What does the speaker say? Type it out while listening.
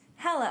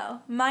Hello,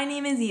 my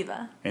name is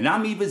Eva. And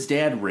I'm Eva's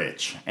dad,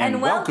 Rich. And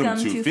welcome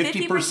to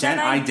 50%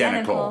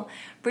 Identical,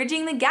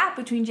 bridging the gap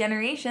between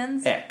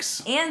generations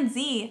X and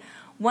Z,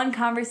 one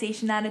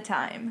conversation at a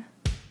time.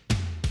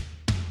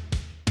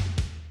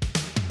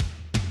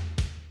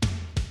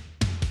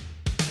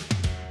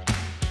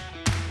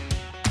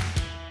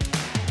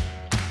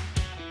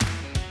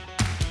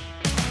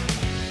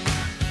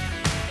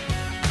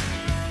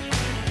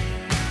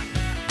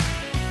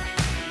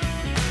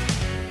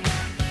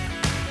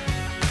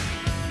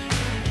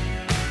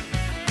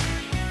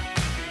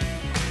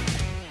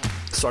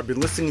 So I've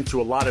been listening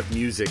to a lot of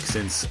music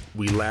since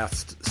we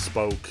last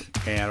spoke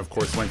and, of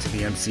course, went to the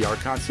MCR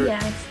concert.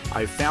 Yes.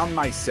 I found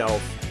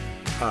myself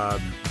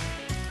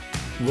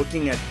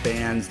looking at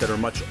bands that are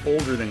much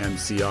older than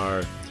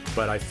MCR,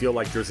 but I feel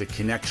like there's a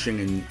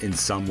connection in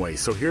some way.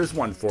 So here's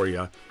one for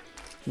you.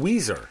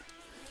 Weezer.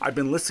 I've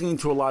been listening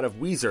to a lot of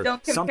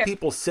Weezer. Some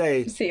people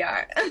say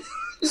MCR.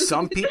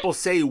 Some people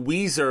say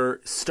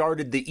Weezer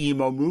started the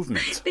emo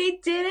movement. They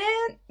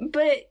didn't,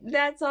 but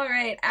that's all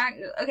right.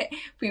 Okay,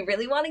 if we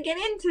really want to get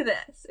into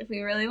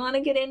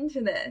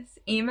this,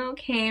 emo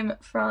came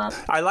from...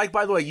 I like,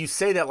 by the way, you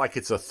say that like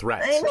it's a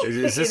threat.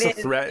 Is this a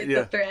threat? It's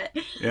a threat.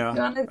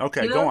 Yeah.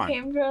 Okay, emo go on.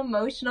 Came from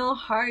emotional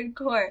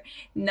hardcore,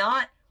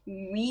 not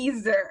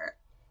Weezer.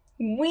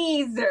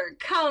 Weezer,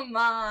 come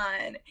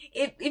on.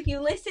 If you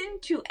listen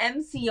to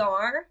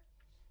MCR...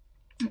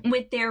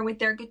 with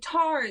their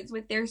guitars,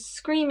 with their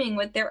screaming,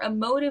 with their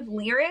emotive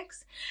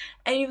lyrics,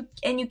 and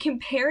you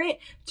compare it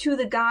to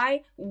the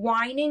guy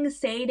whining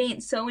 "Say It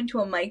Ain't So" into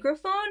a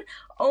microphone,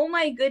 oh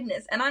my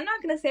goodness. And I'm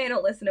not gonna say I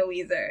don't listen to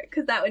Weezer,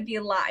 because that would be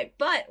a lie,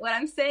 but what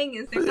I'm saying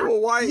is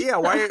why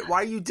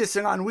are you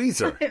dissing on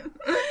Weezer?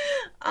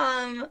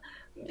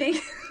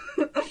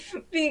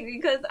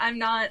 Because I'm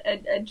not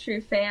a true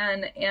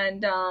fan,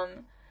 and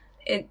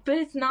but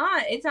it's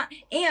not,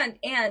 and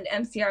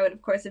MCR would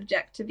of course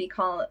object to be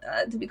called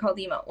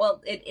emo.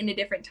 Well, in a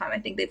different time, I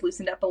think they've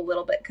loosened up a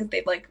little bit because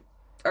they've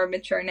are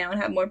mature now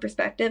and have more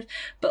perspective.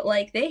 But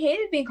they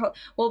hated being called.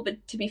 Well,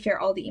 but to be fair,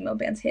 all the emo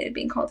bands hated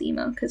being called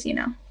emo because you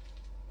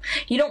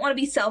don't want to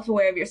be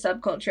self-aware of your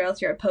subculture,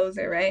 else you're a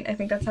poser, right? I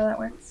think that's how that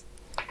works.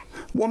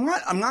 Well,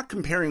 I'm not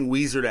comparing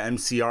Weezer to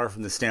MCR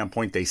from the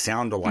standpoint they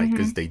sound alike,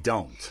 because they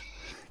don't.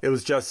 It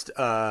was just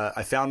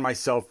I found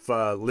myself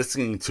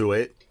listening to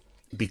it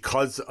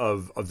because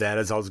of that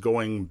as I was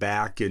going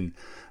back, and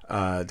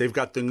they've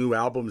got the new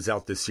albums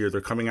out this year.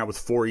 They're coming out with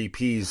 4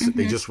 EPs.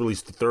 They just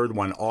released the third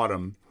one,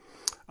 Autumn,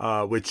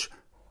 which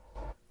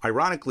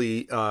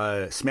ironically,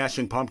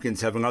 Smashing Pumpkins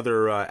have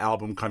another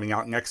album coming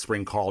out next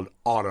spring called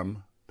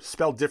Autumn,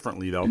 spelled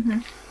differently though.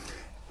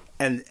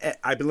 And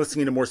I've been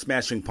listening to more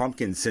Smashing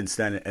Pumpkins since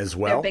then as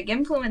well. They're big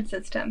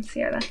influences to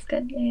MCR. That's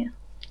good. Yeah.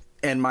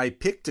 And my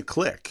pick to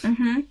click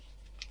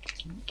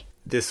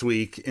this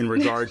week in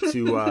regard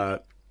to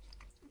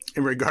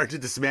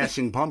the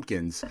Smashing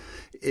Pumpkins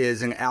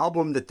is an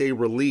album that they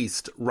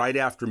released right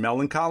after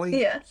Melancholy.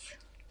 Yes.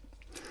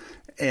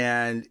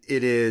 And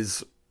it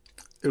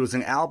was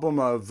an album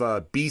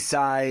of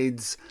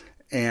B-sides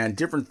and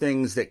different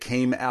things that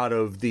came out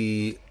of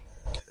the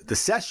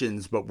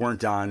sessions but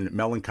weren't on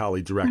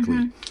Melancholy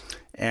directly.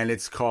 And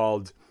it's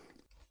called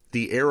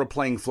The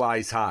Aeroplane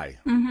Flies High.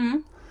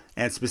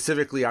 And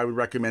specifically, I would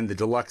recommend the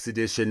deluxe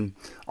edition.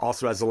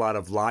 Also has a lot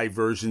of live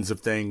versions of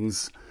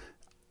things.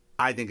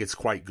 I think it's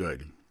quite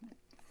good.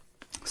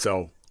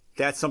 So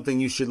that's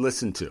something you should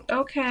listen to.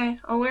 Okay,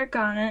 I'll work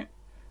on it.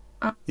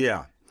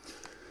 Yeah.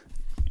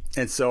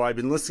 And so I've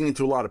been listening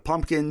to a lot of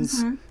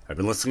Pumpkins. I've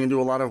been listening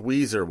to a lot of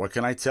Weezer. What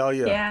can I tell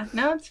you? Yeah,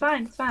 no, it's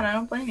fine. It's fine. I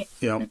don't blame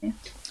you.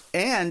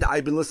 And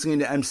I've been listening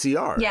to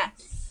MCR.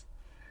 Yes.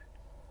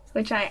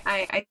 Which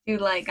I do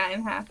like.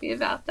 I'm happy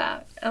about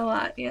that a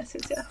lot. Yes.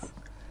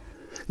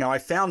 Now, I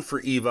found for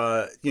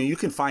Eva, you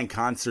can find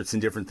concerts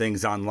and different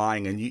things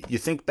online, and you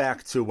think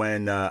back to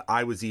when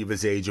I was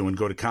Eva's age and would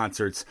go to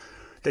concerts,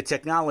 the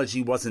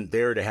technology wasn't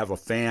there to have a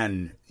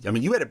fan. I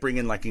mean, you had to bring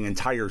in an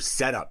entire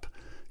setup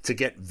to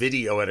get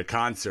video at a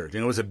concert,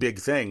 and it was a big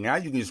thing. Now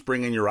you can just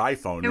bring in your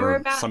iPhone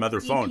or some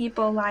other phone. There were about 50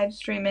 people live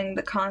streaming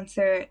the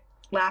concert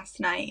last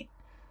night,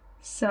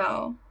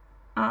 so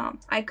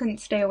I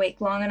couldn't stay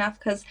awake long enough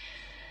because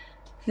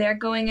they're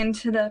going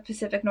into the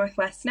Pacific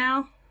Northwest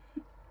now.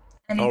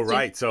 Oh,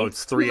 right. So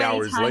it's 3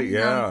 hours late.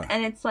 Yeah.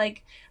 And it's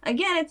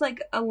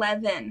it's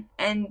 11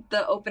 and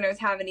the openers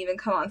haven't even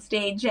come on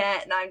stage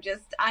yet. And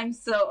I'm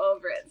so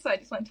over it. So I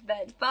just went to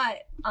bed.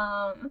 But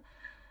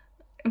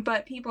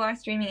people are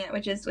streaming it,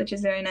 which is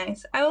very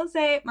nice. I will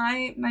say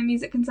my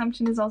music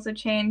consumption has also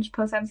changed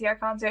post MCR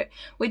concert,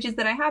 which is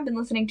that I have been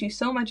listening to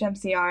so much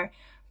MCR,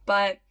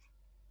 but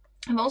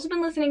I've also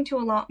been listening to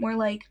a lot more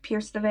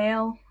Pierce the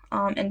Veil.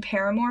 And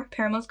Paramore.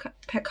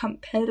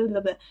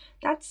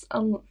 That's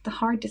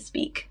hard to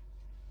speak.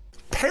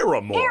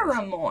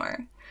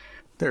 Paramore.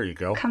 There you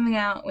go. Coming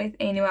out with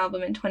a new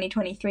album in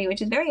 2023,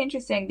 which is very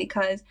interesting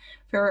because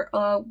for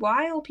a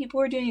while people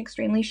were doing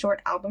extremely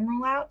short album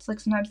rollouts.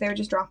 Sometimes they were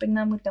just dropping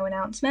them with no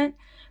announcement.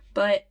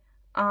 But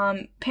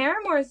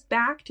Paramore's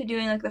back to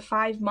doing the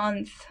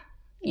 5-month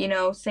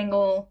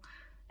single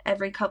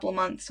every couple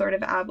months sort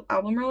of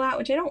album rollout,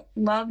 which I don't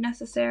love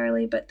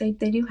necessarily, but they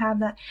do have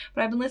that.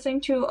 But I've been listening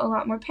to a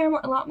lot more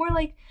Paramore, a lot more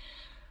like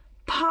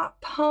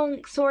pop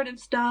punk sort of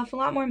stuff, a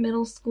lot more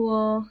middle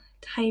school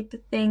type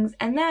things.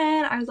 And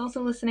then I was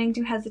also listening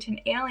to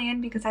Hesitant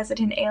Alien, because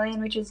Hesitant Alien,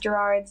 which is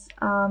Gerard's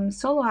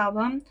solo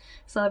album,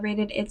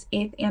 celebrated its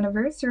 8th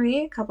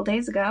anniversary a couple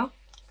days ago.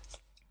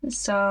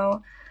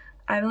 So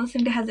I've been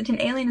listening to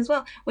Hesitant Alien as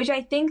well, which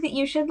I think that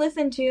you should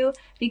listen to,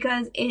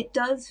 because it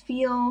does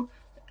feel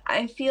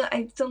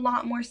it's a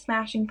lot more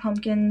Smashing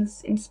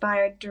Pumpkins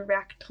inspired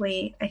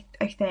directly. I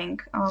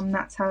think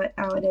that's how it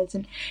is,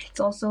 and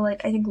it's also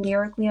like, I think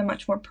lyrically a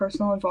much more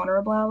personal and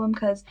vulnerable album,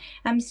 because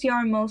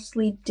MCR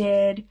mostly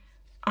did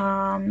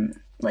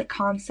like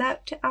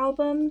concept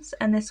albums,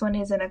 and this one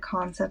isn't a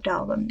concept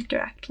album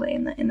directly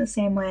in the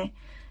same way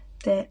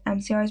that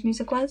MCR's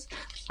music was.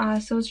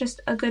 So it's just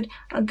a good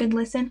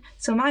listen.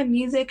 So my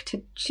music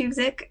to choose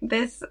it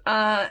this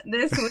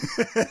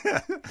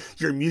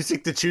your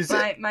music to choose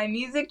it? My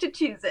music to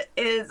choose it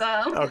is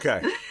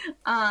okay.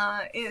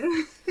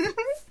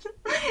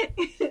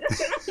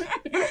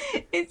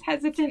 It's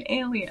Hesitant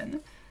Alien.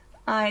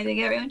 I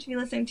think everyone should be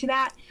listening to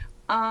that.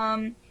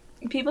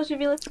 People should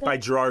be listening by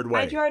Gerard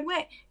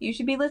Way. You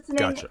should be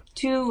listening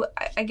to,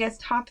 I guess,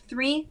 top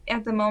 3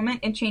 at the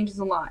moment. It changes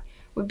a lot.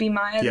 Would be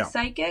Maya the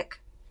Psychic,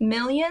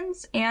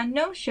 Millions, and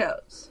No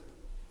Shows.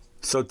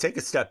 So take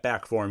a step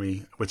back for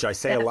me, which I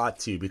say a lot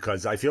to you,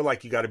 because I feel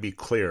like you got to be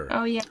clear.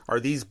 Oh, yeah. Are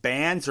these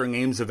bands or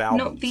names of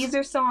albums? No, these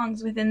are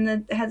songs within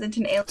the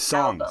Hesitant Alien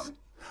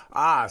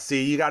album.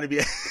 See, you got to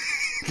be...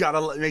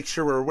 Gotta make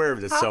sure we're aware of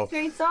this. Top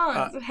 3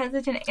 songs of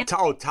Hesitant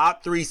Alien.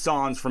 Top 3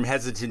 songs from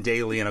Hesitant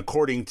Alien,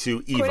 according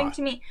to Eva. According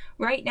to me,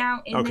 right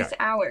now in this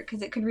hour,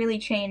 because it could really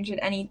change at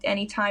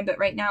any time, but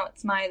right now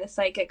it's Maya the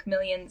Psychic,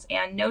 Millions,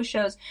 and No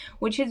Shows,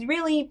 which has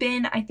really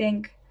been, I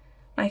think,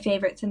 my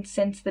favorite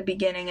since the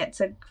beginning.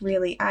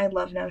 I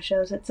love No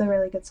Shows. It's a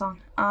really good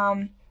song.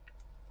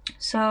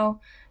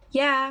 So,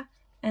 yeah,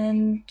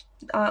 and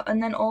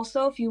then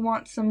also, if you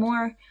want some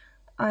more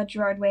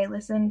Gerard Way,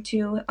 listen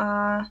to...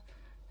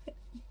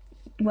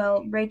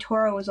 Ray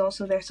Toro was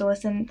also there, so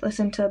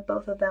listen to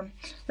both of them.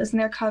 Listen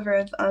to their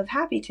cover of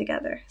Happy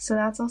Together. So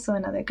that's also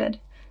another good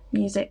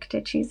music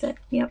to choose it.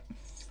 Yep.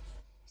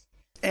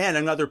 And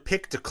another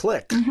pick to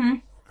click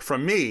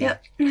from me.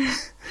 Yep.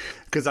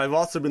 Because I've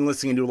also been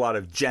listening to a lot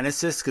of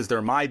Genesis, because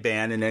they're my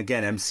band. And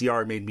again,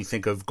 MCR made me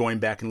think of going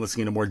back and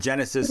listening to more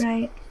Genesis.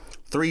 Right.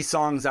 3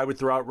 songs I would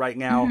throw out right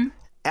now.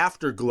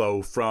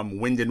 Afterglow from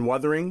Wind and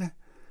Wuthering.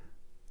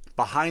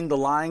 Behind the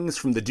Lines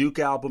from the Duke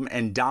album,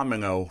 and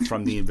Domino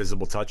from the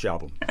Invisible Touch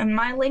album. And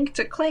my link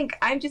to Clink,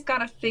 I've just got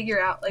to figure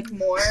out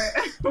more.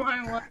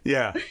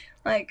 Yeah.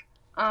 I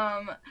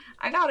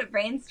got to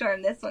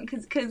brainstorm this one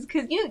because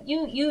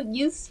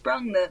you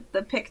sprung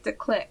the pick to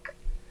click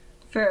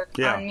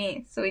on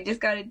me. So we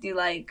just got to do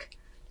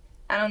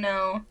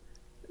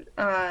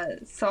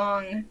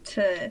song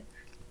to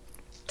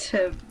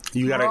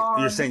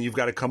you're saying you've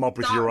got to come up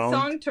with your own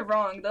song to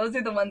wrong. Those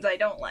are the ones I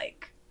don't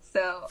like.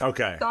 So,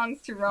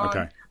 songs to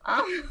wrong.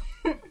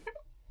 Okay.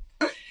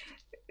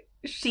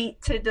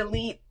 Sheet to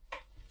delete.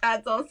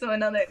 That's also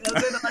another.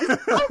 Those are the ones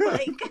I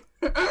like.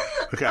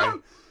 Okay.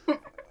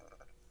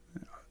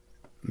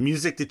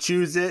 Music to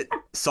choose it.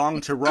 Song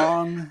to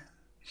wrong.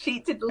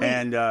 Sheet to delete.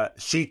 And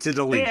sheet to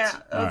delete. Yeah,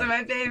 those are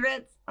my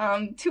favorites.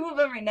 2 of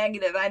them are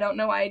negative. I don't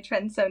know why I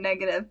trend so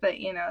negative, but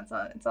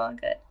it's all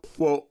good.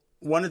 Well,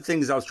 one of the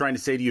things I was trying to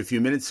say to you a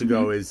few minutes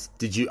ago is,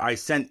 I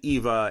sent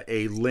Eva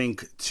a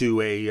link to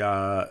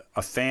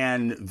a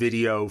fan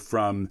video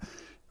from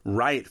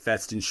Riot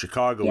Fest in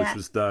Chicago, which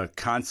was the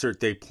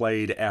concert they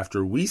played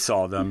after we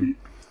saw them.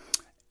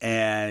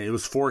 And it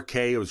was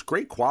 4K. It was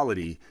great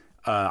quality.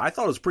 I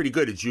thought it was pretty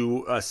good. Did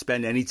you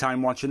spend any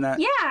time watching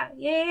that?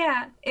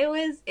 Yeah. It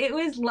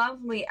was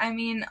lovely. I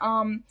mean,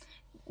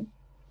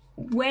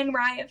 when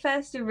Riot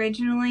Fest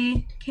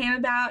originally came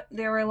about,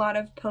 there were a lot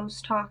of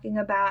posts talking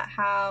about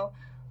how,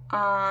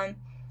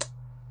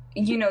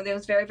 it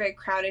was very, very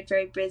crowded,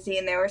 very busy,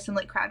 and there were some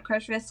crowd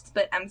crush risks,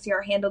 but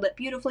MCR handled it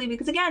beautifully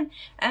because, again,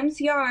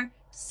 MCR,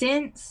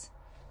 since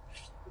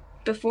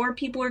before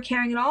people were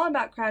caring at all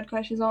about crowd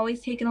crush, has always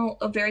taken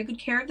a very good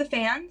care of the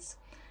fans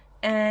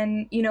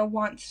and,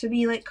 wants to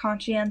be,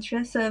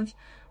 conscientious of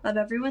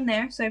everyone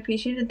there, so I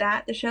appreciated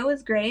that. The show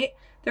was great.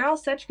 They're all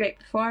such great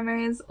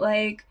performers,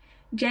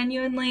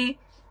 genuinely,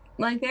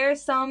 there are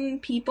some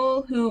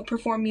people who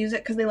perform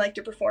music because they like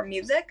to perform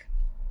music.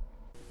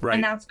 Right.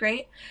 And that's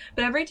great.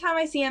 But every time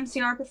I see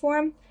MCR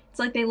perform,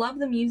 it's they love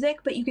the music,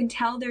 but you can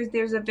tell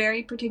there's a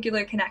very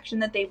particular connection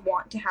that they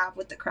want to have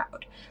with the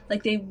crowd.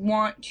 They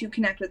want to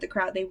connect with the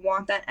crowd. They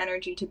want that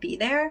energy to be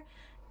there,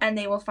 and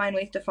they will find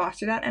ways to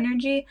foster that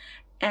energy.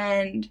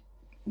 And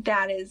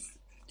that is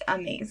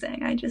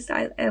amazing.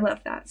 I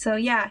love that. So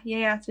yeah,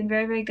 it's been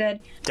very, very good.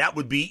 That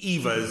would be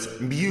Eva's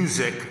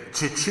music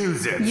to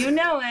choose it. You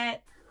know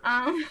it.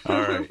 All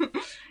right.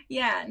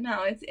 Yeah,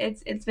 no,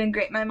 it's been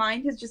great. My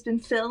mind has just been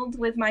filled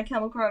with My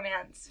Chemical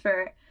Romance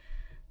for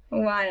a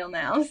while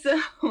now.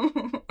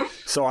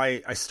 So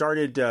I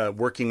started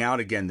working out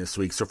again this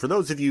week. So for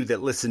those of you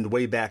that listened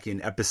way back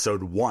in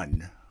episode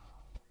 1,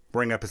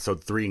 we're in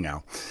episode 3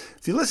 now.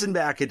 If you listen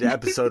back into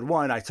episode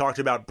 1, I talked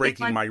about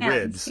breaking my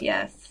ribs.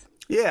 Yes.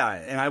 Yeah,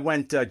 and I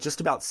went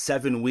just about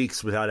 7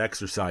 weeks without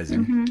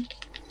exercising. Mm-hmm.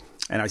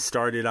 And I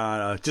started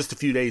on just a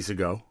few days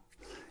ago.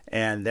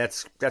 And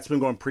that's been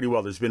going pretty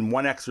well. There's been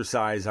one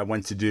exercise I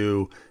went to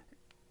do,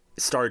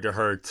 it started to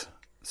hurt,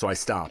 so I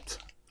stopped.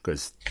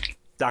 Because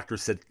doctor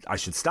said I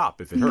should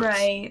stop if it hurts.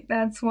 Right,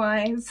 that's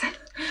wise.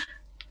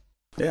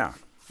 Yeah.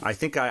 I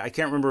think I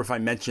can't remember if I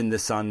mentioned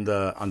this on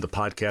the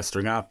podcast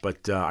or not,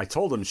 but I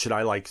told him, should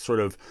I like sort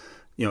of,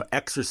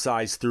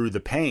 exercise through the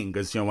pain?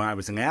 Because, when I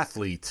was an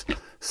athlete,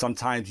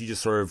 sometimes you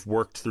just sort of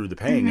worked through the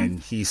pain. Mm-hmm. And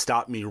he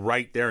stopped me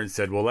right there and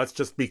said, well, let's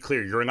just be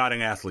clear. You're not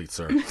an athlete,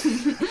 sir.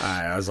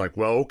 I was like,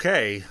 well,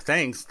 okay.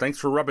 Thanks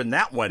for rubbing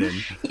that one in.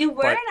 You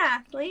were an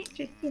athlete,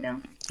 just,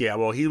 Yeah,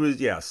 well, he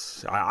was,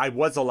 yes. I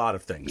was a lot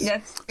of things.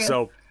 That's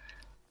true.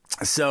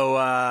 So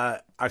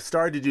I've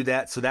started to do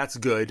that, so that's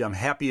good. I'm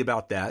happy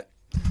about that.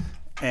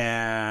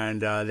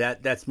 And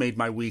that's made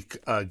my week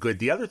good.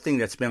 The other thing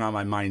that's been on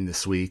my mind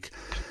this week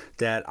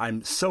that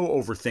I'm so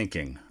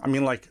overthinking. I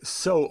mean, like,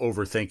 so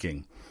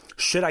overthinking.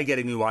 Should I get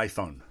a new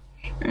iPhone?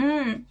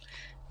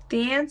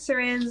 The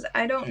answer is,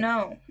 I don't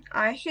know.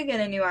 I should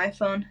get a new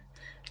iPhone,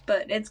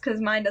 but it's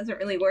because mine doesn't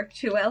really work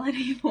too well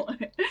anymore.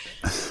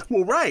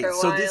 Well, right.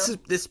 So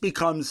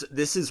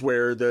this is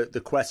where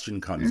the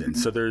question comes in.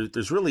 So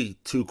there's really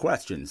two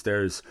questions.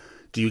 There's,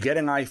 do you get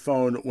an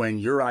iPhone when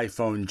your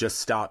iPhone just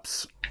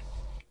stops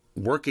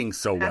working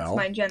so well?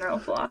 That's my general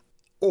flaw.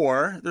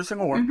 Or, there's no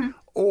more.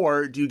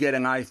 Or do you get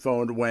an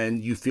iPhone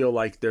when you feel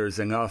like there's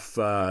enough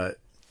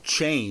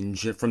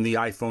change from the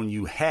iPhone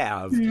you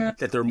have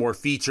that there are more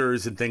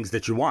features and things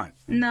that you want?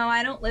 No,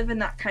 I don't live in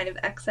that kind of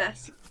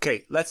excess.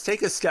 Okay, let's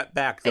take a step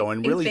back, though,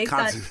 and really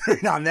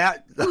concentrate on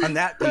that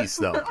piece,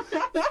 though.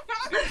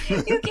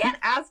 You can't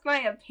ask my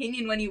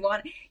opinion when you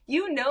want.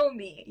 You know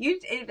me.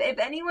 If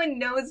anyone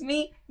knows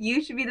me,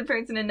 you should be the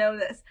person to know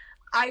this.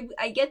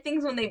 I get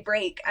things when they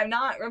break. I'm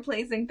not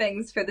replacing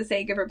things for the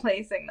sake of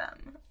replacing them.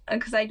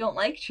 Because I don't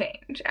like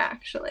change,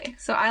 actually.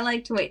 So I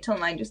like to wait till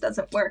mine just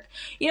doesn't work.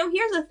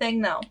 Here's the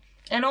thing, though.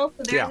 And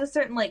also, there's a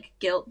certain,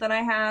 guilt that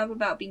I have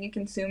about being a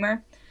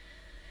consumer.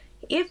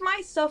 If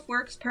my stuff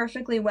works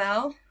perfectly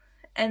well,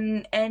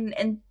 and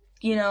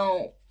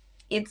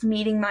it's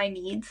meeting my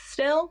needs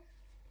still,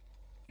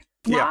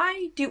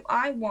 why do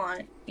I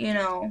want,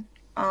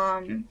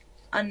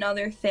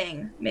 another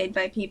thing made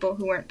by people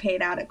who weren't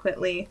paid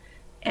adequately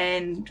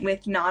and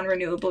with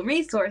non-renewable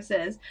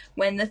resources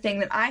when the thing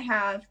that I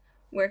have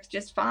works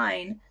just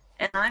fine,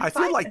 and I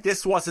feel like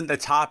this wasn't the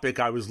topic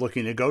I was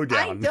looking to go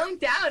down. I don't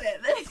doubt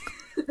it.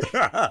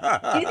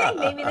 Do you think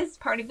maybe this is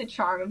part of the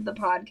charm of the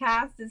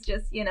podcast? Is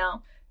just,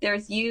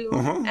 there's you,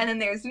 and then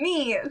there's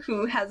me,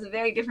 who has a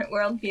very different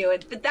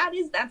worldview. But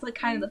that's like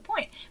kind of the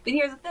point. But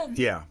here's the thing.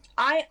 Yeah.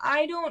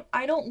 I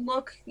don't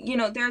look.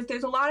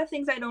 There's a lot of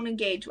things I don't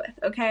engage with.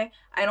 Okay,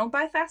 I don't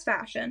buy fast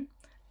fashion.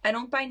 I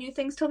don't buy new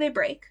things till they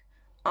break.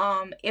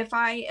 If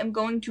I am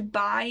going to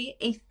buy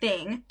a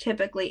thing,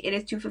 typically it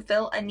is to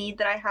fulfill a need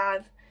that I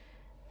have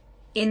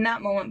in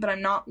that moment, but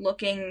I'm not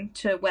looking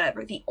to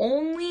whatever. The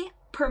only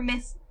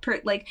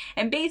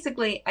and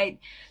basically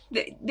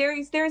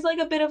there's like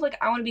a bit of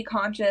I want to be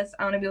conscious,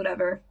 I want to be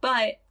whatever,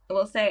 but I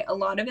will say a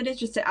lot of it is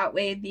just to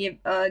outweigh the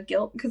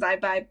guilt, because I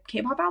buy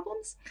K-pop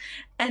albums,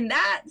 and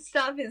that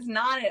stuff is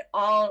not at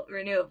all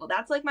renewable.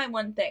 That's like my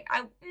one thing.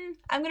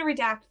 I'm gonna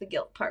redact the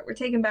guilt part. We're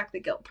taking back the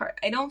guilt part.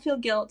 I don't feel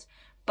guilt,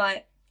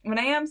 but what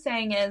I am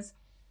saying is,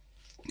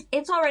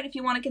 it's all right if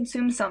you want to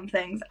consume some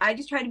things. I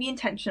just try to be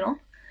intentional.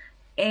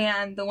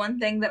 And the one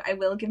thing that I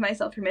will give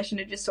myself permission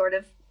to just sort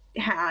of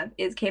have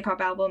is K-pop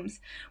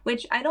albums,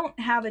 which I don't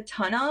have a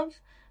ton of,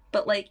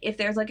 but if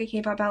there's a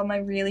K-pop album I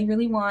really,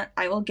 really want,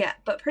 I will get.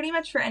 But pretty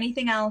much for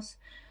anything else,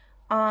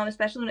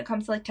 especially when it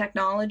comes to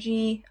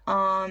technology,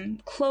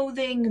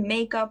 clothing,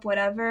 makeup,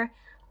 whatever,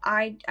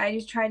 I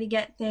just try to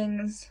get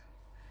things.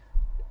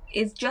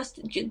 It's just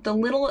the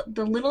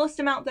littlest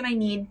amount that I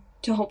need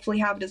to hopefully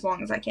have it as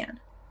long as I can.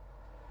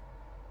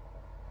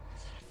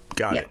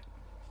 Got it.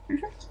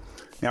 Mm-hmm.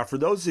 Now, for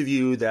those of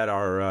you that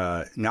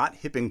are not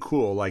hip and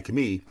cool like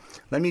me,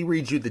 let me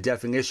read you the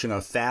definition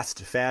of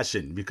fast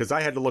fashion, because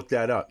I had to look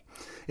that up.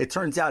 It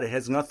turns out it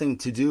has nothing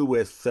to do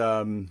with,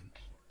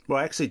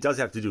 actually it does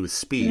have to do with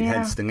speed,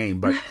 hence the name.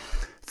 But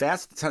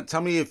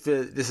tell me if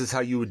this is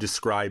how you would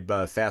describe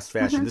fast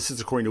fashion. Mm-hmm. This is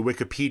according to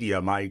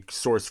Wikipedia, my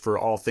source for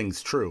all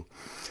things true.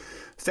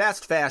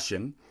 Fast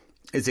fashion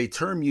is a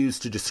term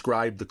used to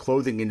describe the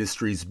clothing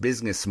industry's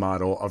business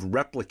model of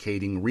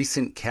replicating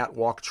recent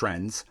catwalk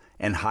trends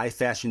and high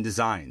fashion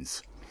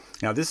designs.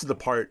 Now, this is the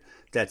part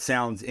that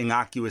sounds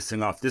innocuous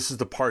enough. This is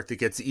the part that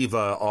gets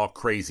Eva all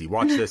crazy.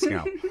 Watch this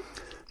now.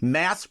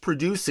 Mass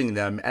producing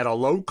them at a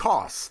low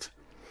cost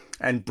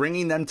and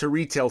bringing them to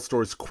retail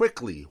stores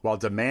quickly while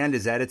demand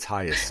is at its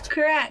highest.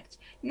 Correct.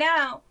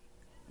 Now,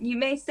 you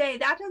may say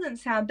that doesn't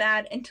sound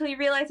bad until you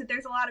realize that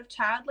there's a lot of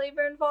child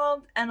labor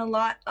involved and a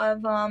lot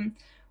of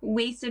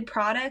wasted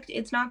product.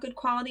 It's not good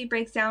quality,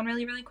 breaks down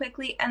really, really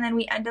quickly, and then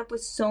we end up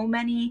with so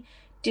many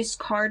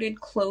discarded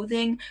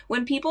clothing.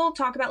 When people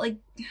talk about, like,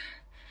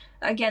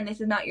 again, this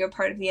is not your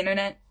part of the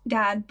internet,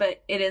 Dad,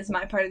 but it is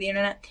my part of the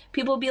internet.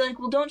 People will be like,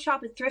 well, don't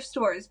shop at thrift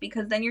stores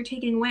because then you're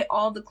taking away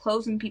all the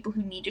clothes from people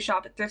who need to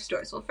shop at thrift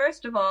stores. Well,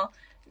 first of all,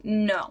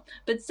 no.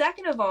 But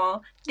second of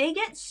all, they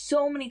get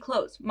so many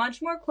clothes,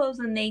 much more clothes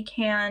than they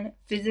can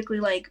physically,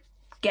 like,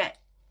 get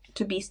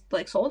to be,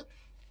 like, sold.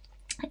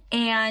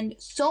 And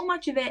so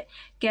much of it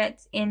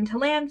gets into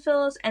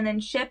landfills and then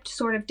shipped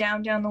sort of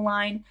down the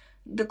line.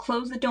 The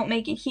clothes that don't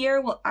make it here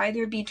will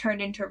either be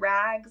turned into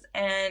rags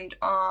and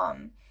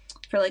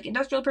for like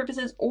industrial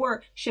purposes,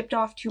 or shipped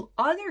off to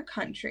other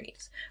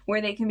countries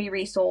where they can be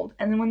resold.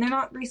 And then when they're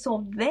not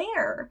resold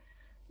there,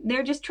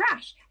 they're just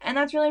trash. And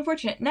that's really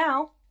unfortunate.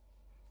 Now,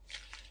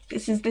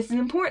 this is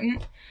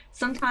important.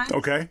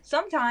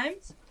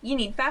 Sometimes you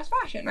need fast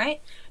fashion, right?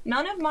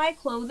 None of my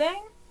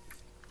clothing.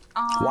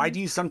 Why do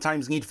you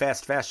sometimes need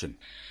fast fashion?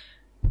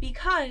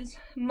 Because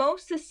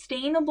most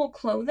sustainable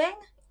clothing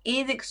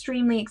is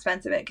extremely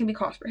expensive. It can be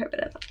cost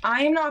prohibitive.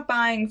 I am not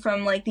buying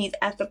from like these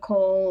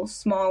ethical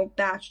small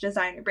batch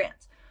designer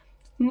brands.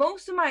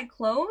 Most of my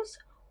clothes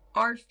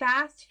are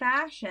fast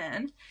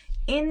fashion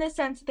in the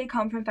sense that they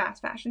come from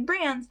fast fashion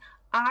brands.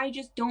 I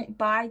just don't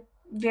buy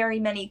very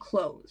many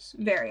clothes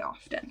very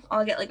often.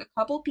 I'll get like a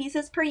couple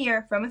pieces per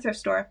year from a thrift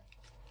store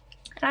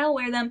and I'll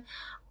wear them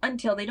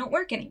until they don't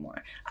work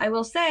anymore. I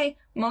will say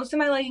most of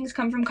my leggings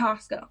come from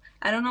Costco.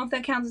 I don't know if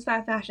that counts as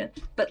fast fashion,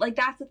 but like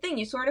that's the thing.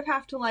 You sort of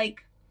have to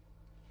like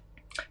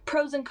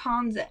pros and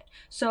cons it.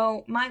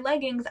 So my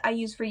leggings I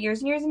use for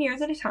years and years and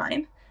years at a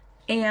time,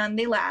 and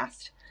they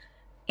last.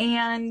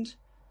 And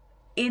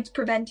it's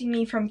preventing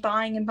me from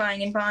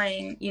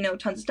buying, you know,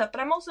 tons of stuff. But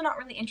I'm also not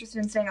really interested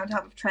in staying on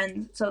top of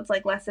trends, so it's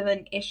like less of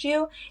an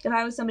issue. If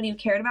I was somebody who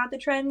cared about the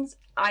trends,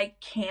 I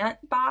can't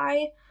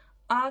buy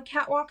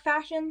catwalk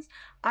fashions.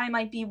 I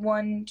might be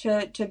one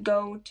to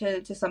go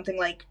to something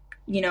like,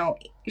 you know,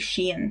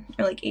 Shein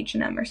or like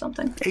H&M or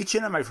something.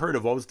 H&M I've heard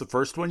of. What was the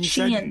first one you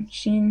said?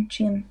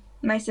 Shein.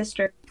 My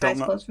sister buys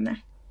clothes from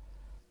there.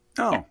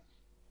 Oh.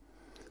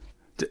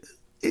 Yeah.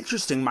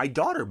 Interesting. My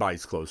daughter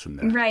buys clothes from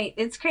there. Right.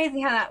 It's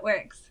crazy how that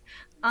works.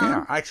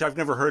 Yeah. Actually, I've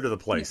never heard of the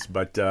place,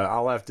 but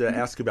I'll have to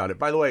ask about it.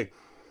 By the way,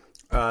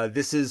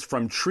 this is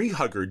from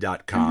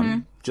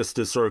treehugger.com, just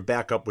to sort of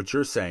back up what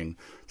you're saying.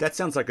 That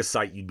sounds like a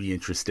site you'd be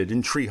interested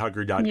in,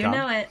 treehugger.com. You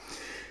know it.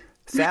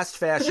 Fast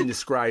fashion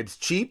describes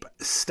cheap,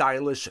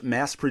 stylish,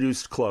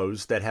 mass-produced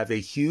clothes that have a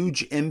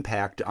huge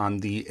impact on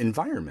the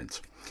environment.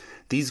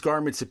 These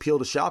garments appeal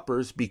to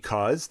shoppers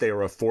because they are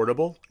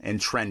affordable and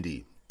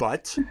trendy.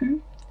 But,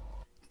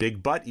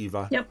 big but,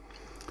 Eva. Yep.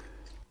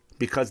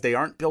 Because they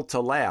aren't built to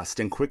last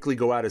and quickly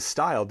go out of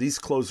style, these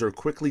clothes are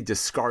quickly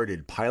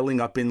discarded, piling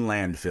up in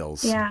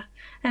landfills. Yeah,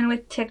 and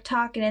with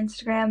TikTok and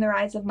Instagram, the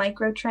rise of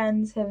micro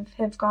trends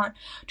have gone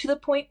to the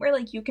point where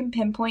like you can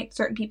pinpoint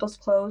certain people's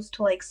clothes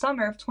to like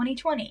summer of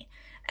 2020.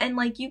 And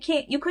like you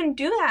couldn't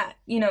do that,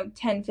 you know,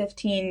 10,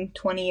 15,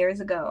 20 years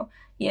ago.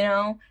 You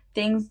know,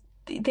 things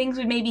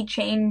would maybe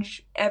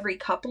change every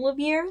couple of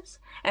years,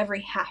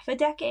 every half a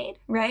decade,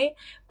 right?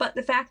 But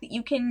the fact that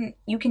you can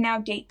now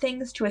date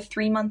things to a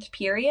 3-month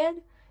period,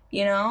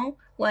 you know,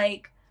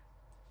 like,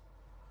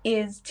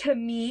 is to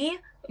me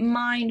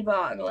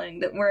mind-boggling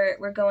that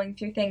we're going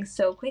through things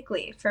so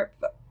quickly. For,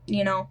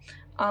 you know,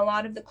 a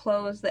lot of the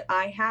clothes that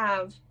I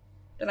have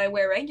that I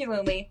wear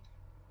regularly,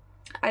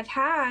 I've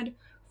had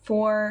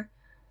for,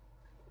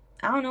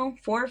 I don't know,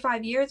 4 or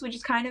 5 years, which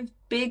is kind of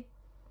big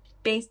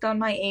based on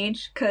my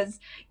age, because,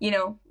 you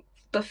know,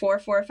 before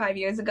 4 or 5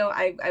 years ago,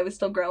 I was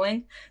still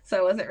growing, so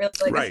I wasn't really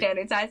like a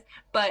standard size.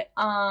 But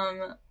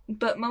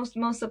most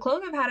of the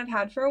clothes I've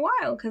had for a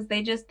while, because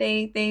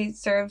they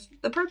serve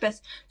the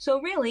purpose.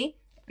 So really,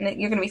 and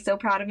you're gonna be so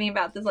proud of me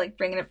about this, like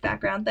bringing it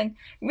background thing.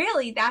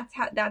 Really, that's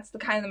the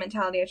kind of the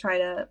mentality I try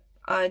to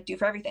do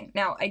for everything.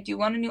 Now, I do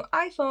want a new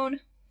iPhone,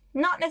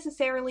 not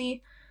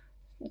necessarily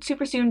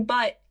super soon,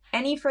 but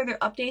any further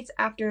updates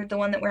after the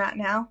one that we're at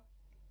now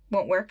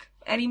won't work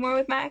anymore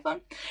with my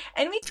iPhone.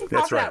 And we can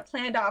talk about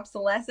planned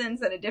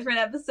obsolescence in a different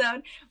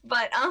episode,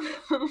 but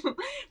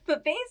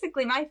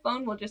basically my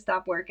phone will just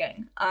stop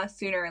working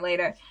sooner or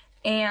later.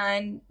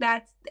 And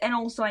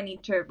also I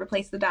need to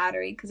replace the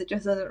battery because it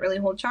just doesn't really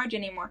hold charge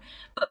anymore.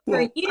 But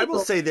for you, I will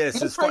say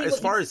this, as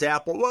far as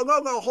Apple,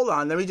 no, hold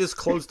on. Let me just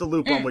close the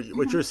loop on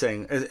what you're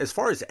saying. As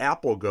far as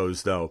Apple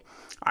goes, though,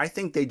 I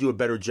think they do a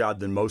better job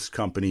than most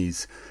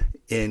companies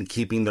in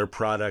keeping their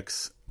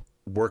products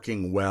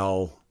working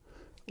well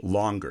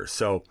longer.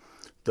 So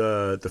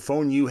the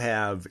phone you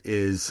have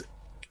is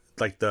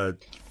like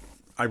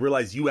I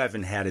realize you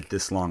haven't had it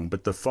this long,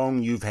 but the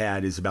phone you've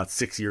had is about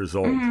 6 years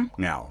old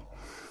now.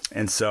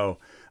 And so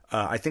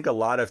I think a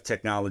lot of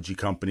technology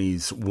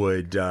companies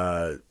would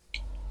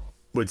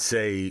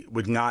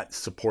not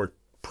support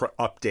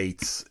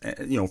updates,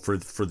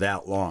 for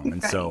that long.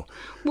 And so,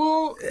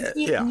 well,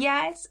 yeah.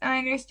 Yes, I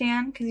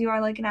understand because you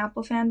are like an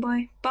Apple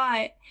fanboy,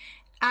 but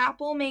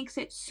Apple makes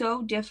it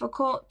so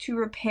difficult to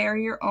repair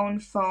your own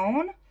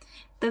phone.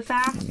 The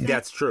fact that,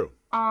 that's true.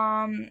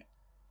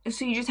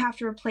 So you just have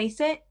to replace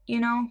it,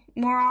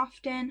 more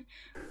often.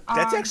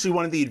 That's actually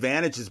one of the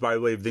advantages, by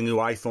the way, of the new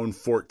iPhone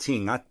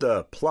 14, not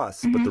the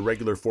Plus, but the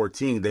regular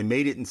 14. They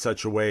made it in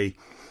such a way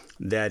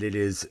that it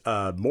is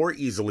more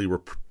easily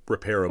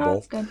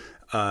repairable,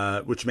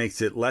 which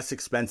makes it less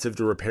expensive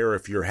to repair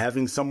if you're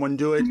having someone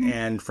do it,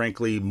 and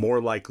frankly,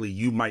 more likely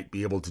you might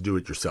be able to do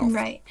it yourself.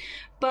 Right.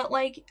 But,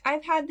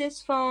 I've had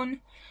this phone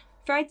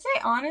for, I'd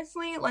say,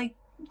 honestly,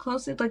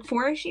 close to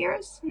 4-ish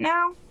years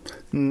now.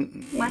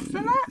 Less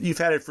than that. You've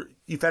had it for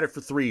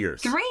 3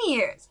 years. 3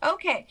 years.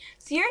 Okay,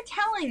 so you're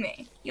telling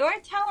me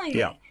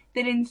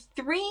that in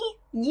 3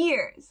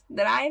 years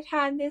that I've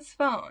had this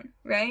phone,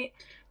 right?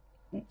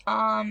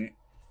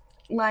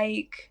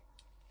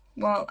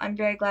 Well, I'm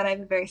very glad I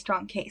have a very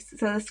strong case.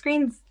 So the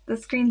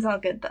screen's all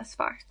good thus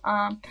far.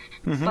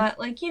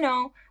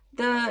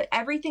 But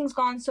everything's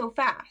gone so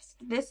fast.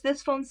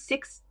 This phone's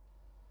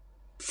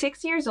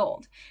six years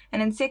old,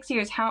 and in 6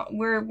 years,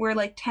 we're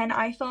 10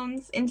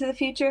 iPhones into the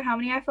future. How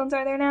many iPhones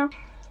are there now?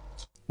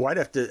 Well, I'd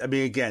have to. I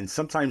mean, again,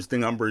 sometimes the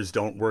numbers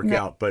don't work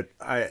out, but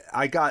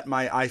I got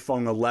my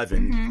iPhone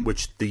 11,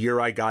 which the year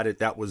I got it,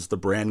 that was the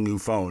brand new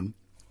phone.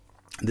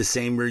 The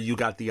same year you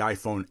got the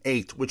iPhone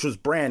 8, which was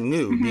brand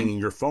new, meaning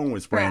your phone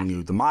was brand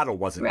new. The model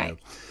wasn't new.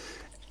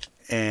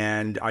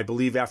 And I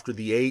believe after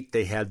the 8,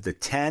 they had the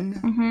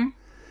 10.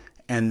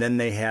 And then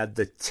they had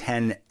the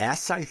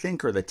 10S, I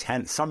think, or the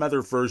 10, some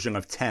other version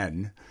of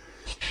 10.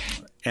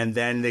 And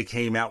then they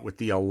came out with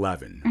the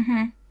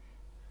 11.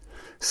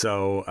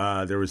 So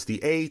there was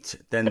the 8,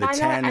 then the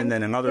 10, and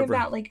then another version.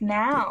 About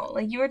now,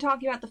 you were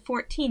talking about the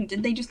 14.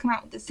 Did they just come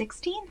out with the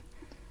 16?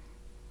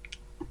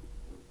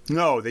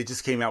 No, they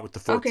just came out with the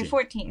 14. Okay,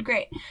 14,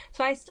 great.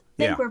 So I still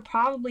think we're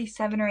probably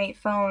 7 or 8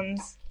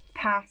 phones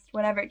past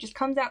whatever. It just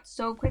comes out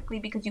so quickly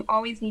because you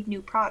always need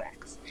new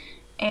products.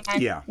 And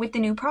with the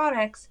new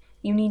products,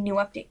 you need new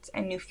updates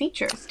and new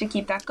features to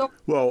keep that going.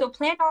 Well, so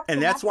planned obsolescence,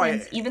 and that's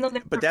why, even though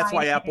that's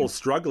why Apple's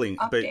struggling.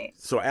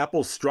 So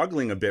Apple's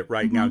struggling a bit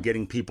right now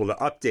getting people to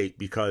update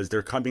because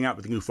they're coming out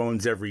with new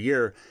phones every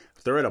year.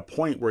 They're at a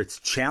point where it's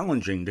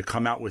challenging to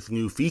come out with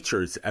new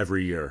features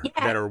every year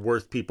that are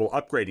worth people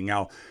upgrading.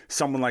 Now,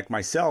 someone like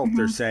myself,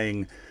 they're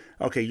saying,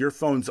 okay, your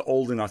phone's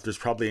old enough. There's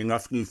probably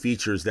enough new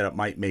features that it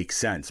might make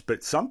sense.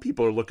 But some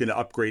people are looking to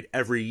upgrade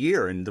every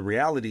year. And the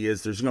reality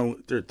is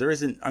there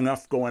isn't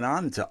enough going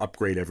on to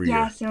upgrade every year.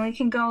 Yes, and we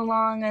can go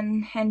along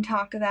and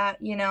talk about,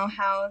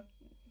 how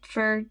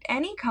for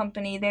any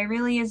company, there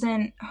really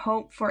isn't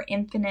hope for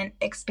infinite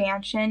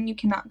expansion. You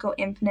cannot go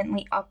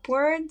infinitely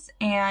upwards.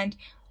 And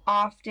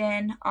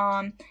often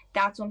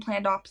that's when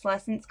planned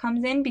obsolescence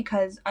comes in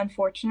because,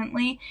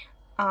 unfortunately,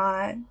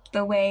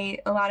 the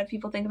way a lot of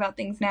people think about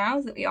things now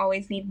is that we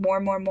always need more.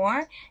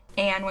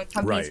 And when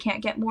companies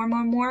can't get more,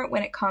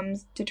 when it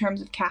comes to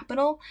terms of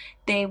capital,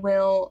 they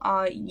will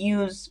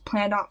use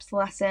planned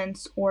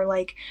obsolescence or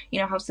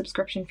how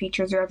subscription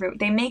features are everywhere.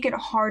 They make it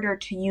harder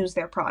to use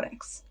their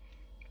products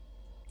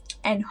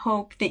and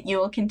hope that you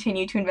will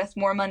continue to invest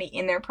more money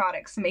in their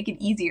products to make it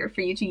easier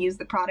for you to use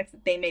the products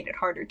that they made it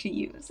harder to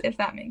use, if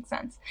that makes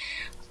sense.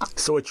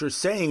 So what you're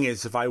saying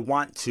is if I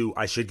want to,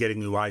 I should get a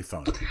new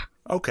iPhone.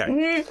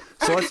 Okay.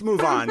 So let's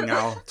move on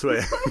now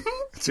to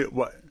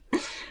what?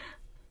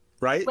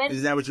 Right?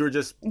 Isn't that what you were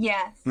just...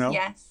 Yes. No?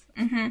 Yes.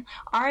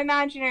 Our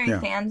imaginary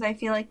fans, I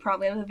feel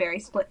probably have a very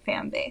split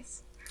fan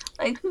base.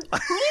 Who do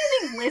you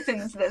think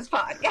listens to this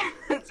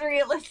podcast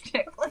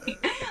realistically?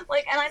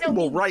 And I don't.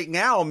 Well, right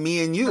now,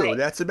 me and you. Right.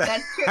 That's about.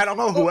 That's true. I don't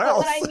know who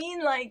else. What I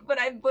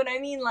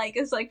mean,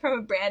 is from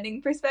a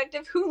branding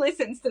perspective, who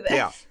listens to this?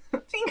 Yeah.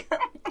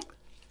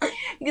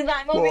 Because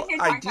I'm over here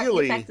talking about the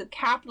effects of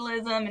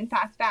capitalism and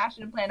fast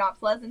fashion and planned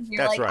obsolescence. And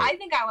you're I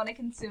think I want to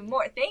consume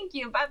more. Thank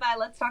you. Bye bye.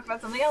 Let's talk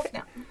about something else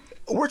now.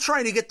 We're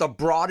trying to get the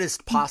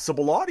broadest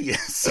possible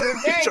audience. So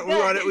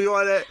we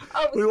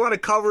want to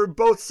cover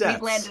both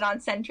sets. We've landed on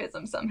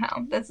centrism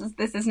somehow. This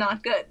is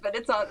not good, but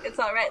it's all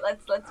right.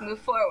 Let's move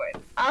forward.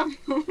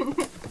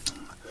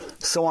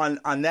 So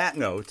on that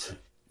note,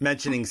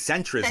 mentioning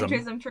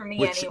centrism for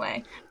me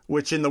anyway.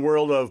 Which in the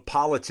world of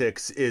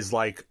politics is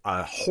like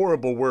a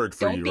horrible word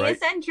for you, right?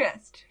 Don't be a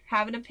centrist.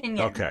 Have an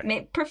opinion.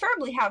 Okay.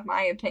 Preferably have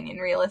my opinion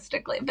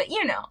realistically, but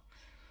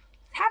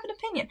have an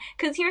opinion.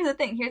 Because here's the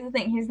thing.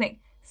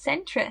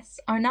 Centrists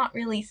are not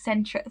really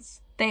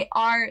centrists. They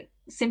are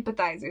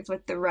sympathizers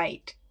with the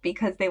right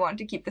because they want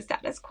to keep the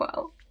status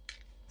quo.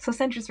 So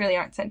centrists really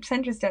aren't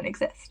centrists don't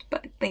exist,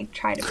 but they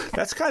try to pretend.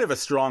 That's kind of a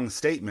strong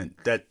statement,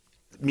 that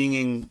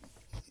meaning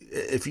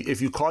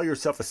if you call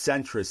yourself a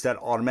centrist, that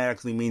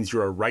automatically means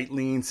you're a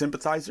right-leaning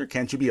sympathizer.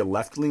 Can't you be a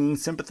left-leaning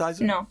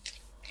sympathizer? No.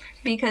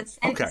 Because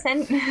I'm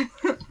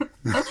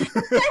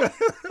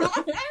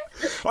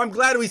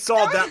glad we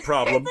solved that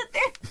problem.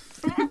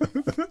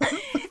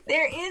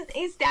 There is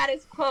a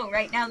status quo.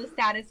 Right now, the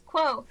status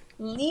quo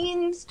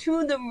leans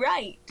to the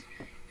right.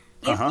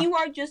 If you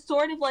are just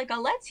sort of like a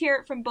let's hear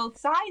it from both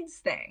sides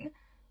thing,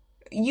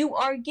 you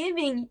are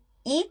giving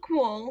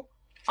equal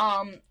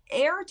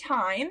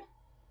airtime,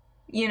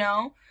 you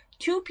know,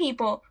 to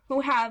people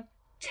who have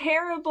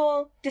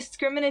terrible,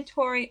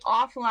 discriminatory,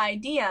 awful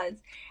ideas,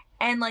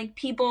 and like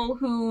people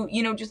who,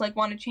 you know, just like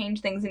want to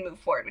change things and move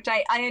forward, which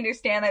I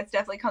understand that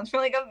definitely comes from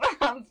like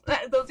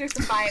those are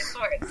some biased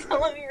words. So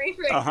let me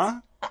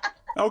rephrase.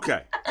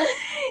 Okay.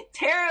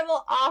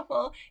 Terrible,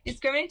 awful,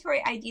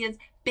 discriminatory ideas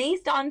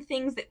based on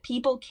things that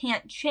people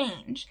can't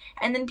change,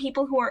 and then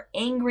people who are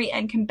angry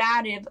and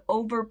combative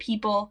over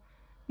people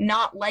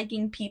not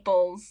liking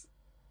people's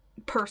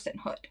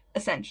personhood.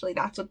 Essentially,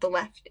 that's what the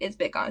left is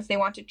big on. Is they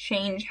want to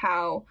change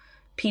how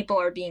people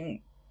are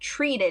being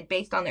treated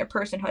based on their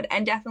personhood.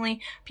 And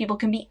definitely people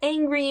can be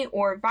angry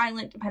or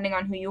violent depending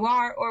on who you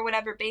are or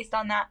whatever based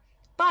on that.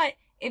 But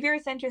if you're a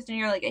centrist and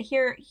you're like,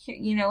 here,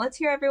 you know, let's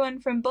hear everyone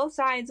from both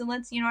sides and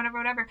let's, you know,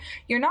 whatever,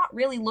 you're not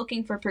really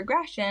looking for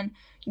progression.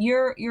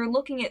 You're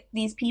looking at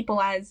these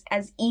people as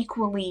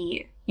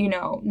equally, you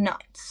know,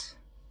 nuts,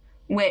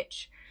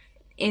 which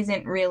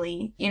isn't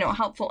really, you know,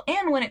 helpful.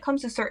 And when it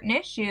comes to certain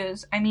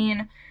issues, I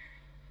mean,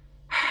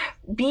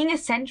 being a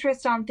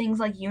centrist on things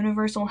like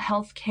universal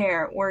health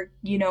care or,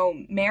 you know,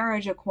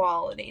 marriage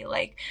equality,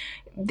 like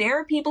there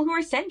are people who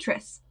are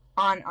centrists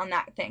on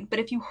that thing. But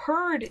if you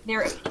heard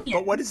their opinion.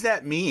 But what does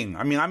that mean?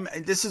 I mean,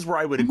 this is where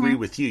I would agree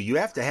with you. You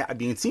have to I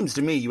mean, it seems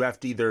to me you have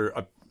to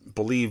either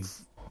believe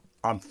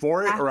I'm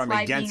for it or I'm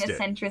against it. That's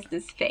why being a centrist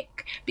is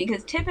fake.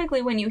 Because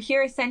typically when you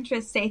hear a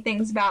centrist say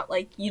things about,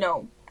 like, you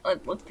know,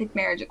 let's pick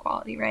marriage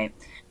equality, right?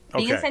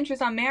 Being a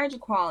centrist on marriage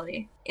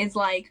equality is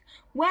like,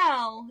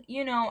 well,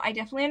 you know, I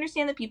definitely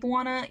understand that people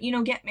want to, you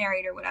know, get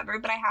married or whatever,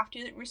 but I have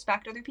to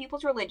respect other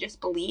people's religious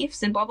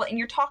beliefs and blah, blah. And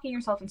you're talking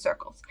yourself in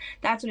circles.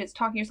 That's what it's,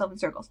 talking yourself in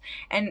circles.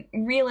 And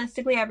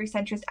realistically, every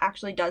centrist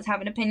actually does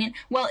have an opinion.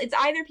 Well, it's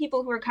either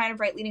people who are kind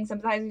of right-leaning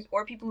sympathizers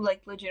or people who,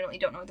 like, legitimately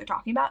don't know what they're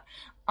talking about.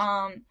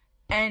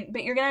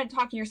 But you're going to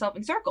talk yourself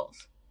in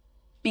circles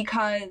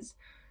because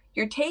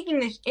you're taking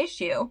this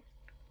issue,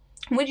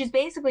 which is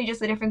basically just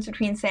the difference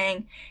between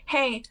saying,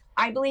 hey,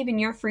 I believe in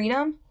your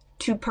freedom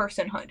to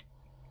personhood.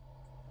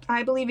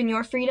 I believe in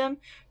your freedom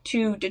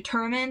to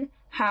determine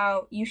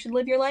how you should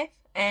live your life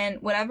and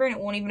whatever, and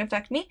it won't even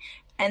affect me.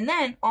 And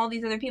then all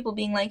these other people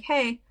being like,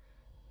 hey,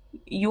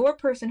 your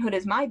personhood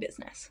is my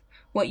business.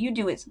 What you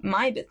do is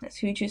my business.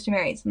 Who you choose to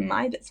marry is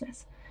my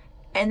business.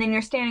 And then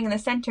you're standing in the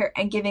center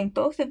and giving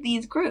both of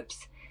these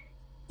groups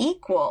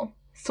equal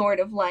sort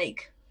of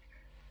like,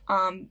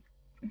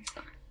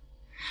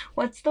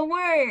 what's the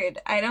word?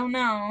 I don't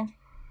know.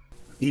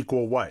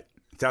 Equal what?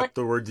 Is that like,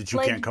 the word that you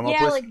can't come up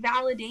with? Yeah, like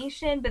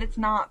validation, but it's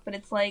not. But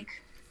it's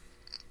like,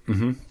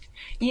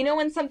 you know,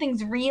 when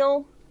something's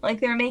real, like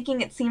they're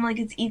making it seem like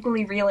it's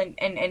equally real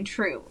and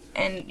true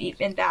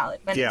and valid,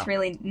 but it's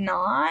really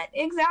not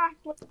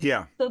exactly.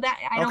 Yeah. So that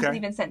I don't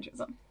believe in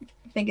centrism.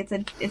 I think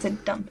it's a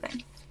dumb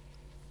thing.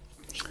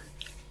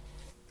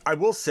 I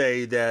will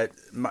say that,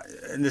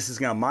 and this is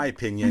now my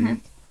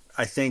opinion,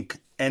 I think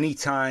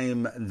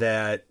anytime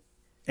that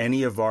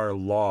any of our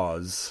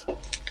laws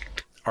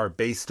are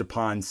based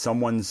upon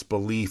someone's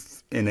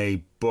belief in a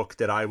book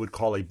that I would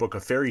call a book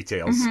of fairy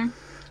tales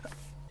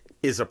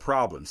is a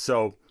problem.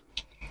 So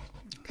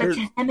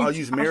I'll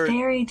use marriage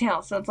fairy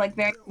tale, so it's like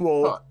very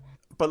well.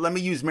 But let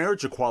me use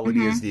marriage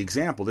equality as the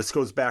example. This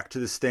goes back to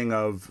this thing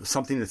of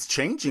something that's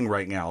changing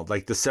right now,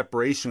 like the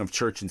separation of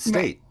church and state.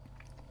 Right.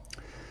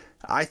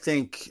 I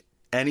think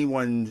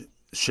anyone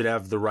should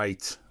have the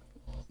right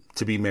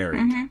to be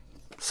married.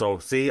 So,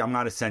 see, I'm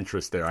not a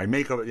centrist there. I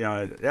make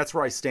that's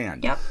where I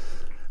stand. Yep.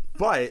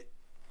 But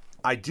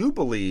I do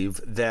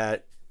believe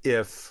that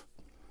if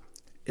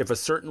a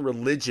certain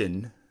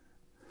religion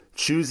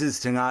chooses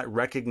to not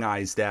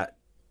recognize that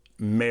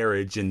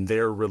marriage in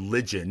their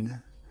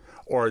religion,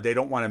 or they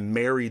don't want to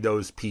marry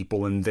those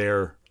people in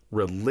their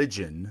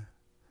religion,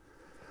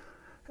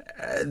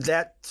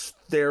 that's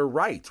their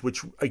right,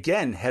 which,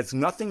 again, has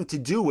nothing to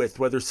do with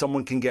whether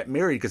someone can get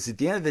married. Because at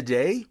the end of the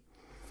day,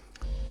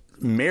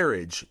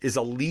 marriage is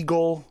a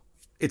legal,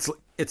 it's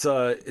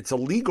a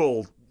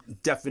legal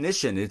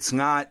definition. It's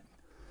not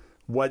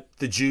what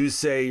the Jews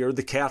say or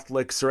the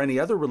Catholics or any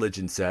other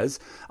religion says.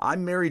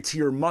 I'm married to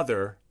your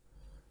mother,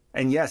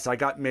 and yes, I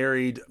got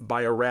married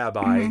by a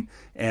rabbi,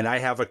 and I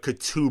have a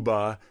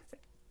ketubah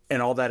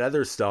and all that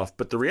other stuff.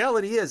 But the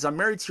reality is I'm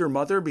married to your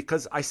mother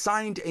because I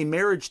signed a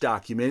marriage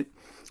document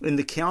in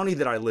the county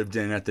that I lived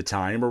in at the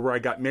time, or where I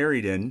got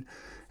married in,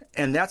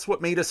 and that's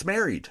what made us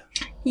married.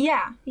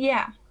 Yeah.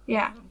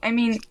 I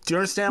mean, do you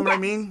understand what I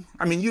mean?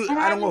 I mean,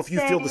 I don't know if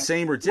you feel the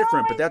same or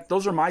different, but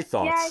those are my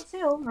thoughts. Yeah, I'd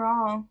say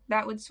overall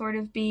that would sort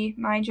of be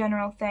my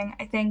general thing.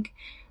 I think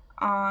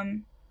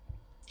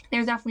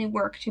there's definitely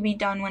work to be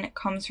done when it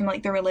comes from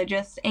like the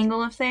religious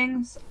angle of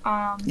things.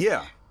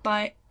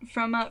 But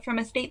from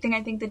a state thing,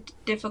 I think the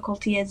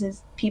difficulty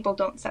is people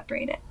don't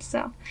separate it.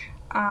 So,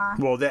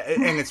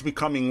 and it's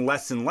becoming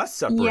less and less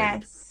separated.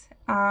 Yes,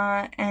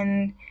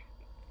 and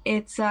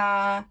it's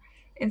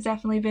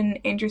definitely been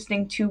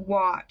interesting to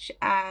watch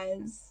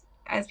as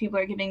as people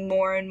are giving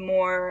more and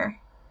more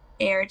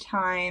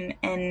airtime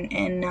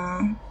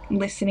and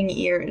listening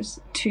ears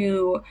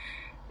to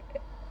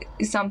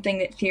something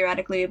that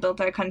theoretically we built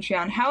our country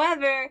on.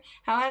 However,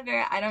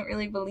 I don't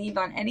really believe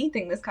on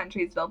anything this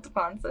country is built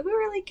upon. So who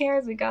really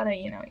cares? We gotta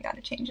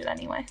change it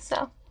anyway.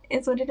 So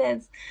it's what it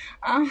is.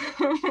 Aren't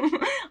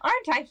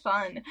I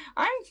fun?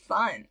 I'm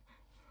fun.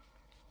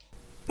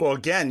 Well,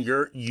 again,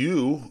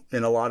 you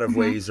in a lot of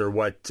ways are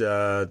what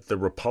the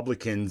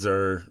Republicans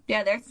are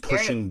they're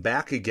pushing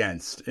back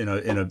against in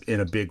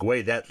a big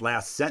way. That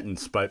last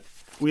sentence, but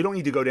we don't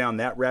need to go down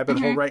that rabbit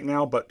hole right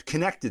now. But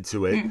connected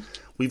to it,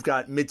 we've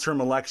got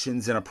midterm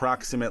elections in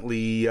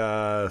approximately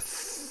 5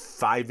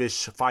 to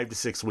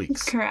 6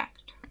 weeks.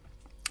 Correct.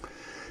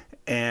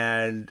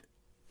 And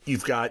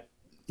you've got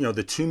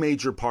the two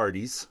major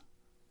parties.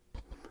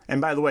 And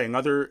by the way,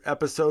 another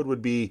episode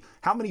would be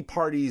how many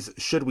parties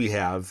should we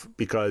have?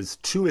 Because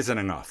 2 isn't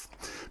enough.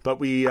 But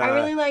I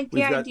really like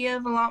the idea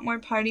of a lot more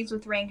parties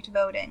with ranked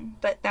voting,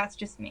 but that's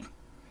just me.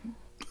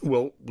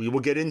 Well, we will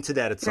get into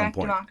that at some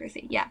point. Direct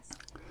democracy, yes.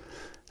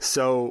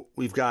 So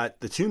we've got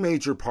the two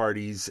major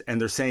parties,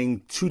 and they're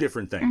saying two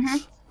different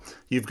things.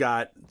 You've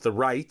got the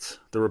right,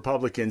 the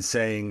Republicans,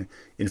 saying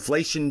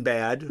inflation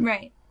bad.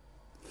 Right.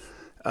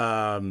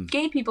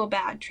 Gay people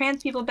bad,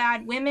 trans people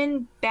bad,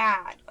 women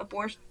bad,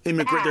 abortion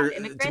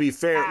bad, to be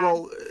fair, bad.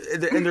 well,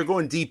 and they're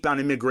going deep on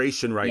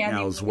immigration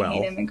now as well.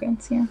 Hate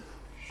immigrants, yeah.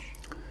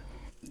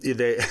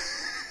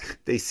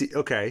 They see,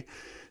 okay,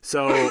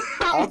 so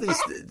all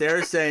these,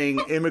 they're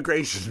saying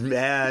immigration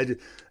bad,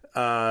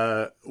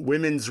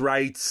 women's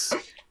rights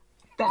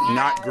Bad.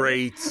 not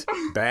great,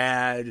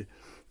 bad.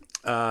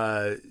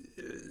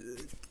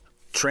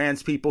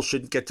 Trans people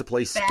shouldn't get to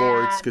play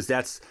sports because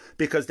that's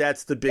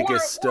the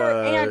biggest.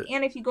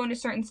 And if you go into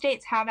certain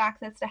states, have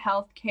access to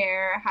health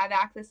care, have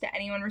access to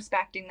anyone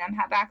respecting them,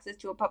 have access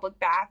to a public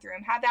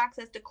bathroom, have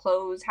access to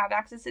clothes, have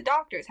access to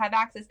doctors, have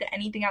access to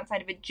anything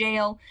outside of a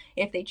jail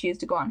if they choose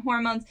to go on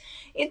hormones.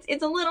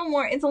 It's a little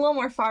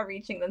more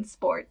far-reaching than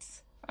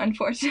sports,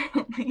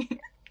 unfortunately.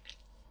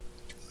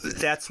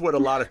 That's what a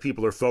lot of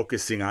people are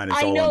focusing on.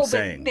 I'm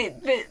saying.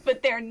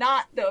 But they're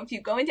not though. If you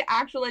go into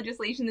actual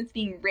legislation that's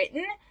being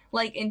written.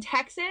 Like in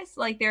Texas,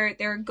 like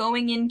they're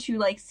going into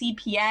like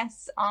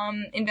CPS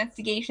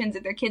investigations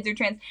if their kids are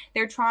trans.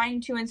 They're trying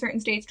to, in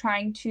certain states,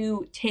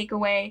 take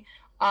away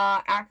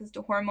access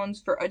to hormones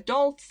for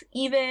adults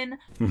even.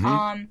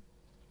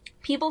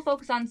 People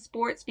focus on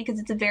sports because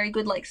it's a very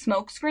good like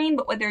smoke screen,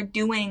 but what they're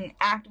doing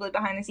actively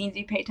behind the scenes, if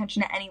you pay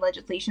attention to any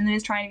legislation that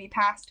is trying to be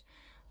passed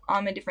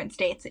in different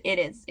states, it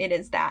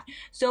is that.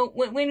 So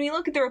when we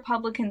look at the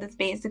Republicans, it's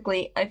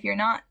basically, if you're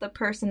not the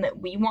person that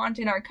we want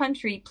in our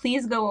country,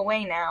 please go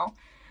away now.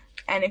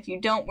 And if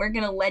you don't, we're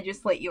going to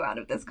legislate you out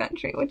of this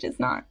country, which is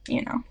not,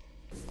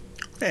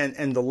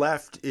 And the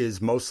left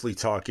is mostly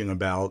talking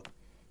about...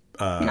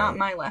 not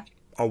my left.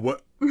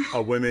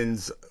 A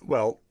women's...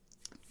 Well...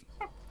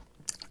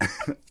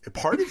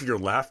 part of your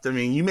left. I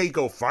mean, you may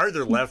go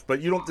farther left,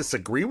 but you don't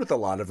disagree with a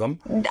lot of them.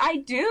 I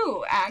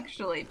do,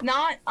 actually.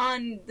 Not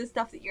on the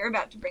stuff that you're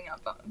about to bring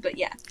up, but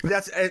yeah.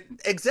 That's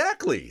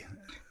exactly.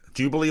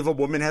 Do you believe a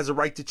woman has a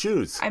right to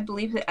choose? I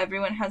believe that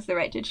everyone has the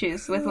right to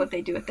choose with what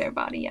they do with their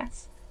body,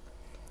 yes.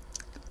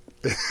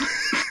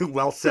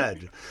 Well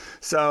said.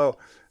 So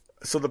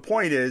the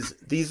point is,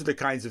 these are the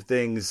kinds of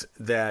things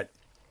that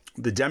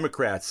the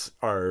Democrats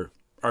are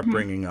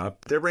bringing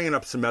up. They're bringing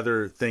up some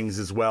other things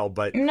as well,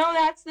 but... No,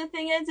 that's the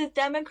thing is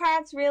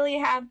Democrats really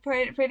have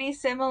pretty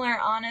similar,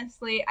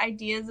 honestly,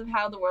 ideas of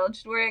how the world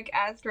should work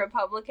as to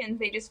Republicans.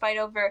 They just fight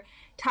over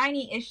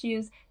tiny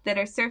issues that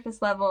are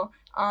surface level,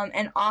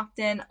 and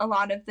often a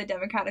lot of the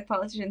Democratic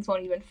politicians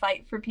won't even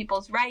fight for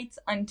people's rights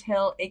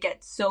until it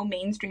gets so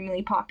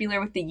mainstreamly popular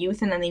with the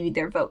youth, and then they need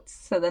their votes.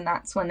 So then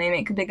that's when they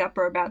make a big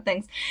uproar about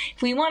things.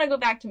 If we want to go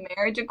back to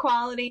marriage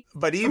equality...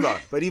 But Eva,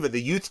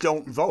 the youth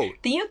don't vote.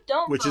 The youth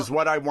don't vote. Which is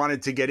what I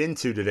wanted to get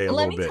into today a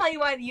little bit. Let me tell you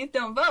why the youth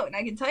don't vote, and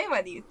I can tell you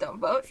why the youth don't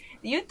vote.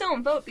 The youth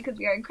don't vote because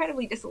we are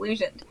incredibly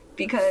disillusioned.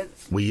 Because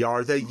we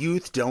are the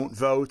youth don't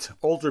vote.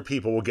 Older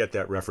people will get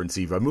that reference,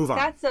 Eva. Move on.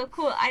 That's so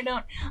cool. I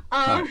don't.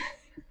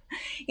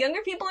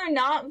 Younger people are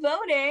not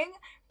voting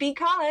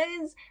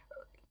because,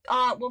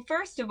 well,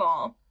 first of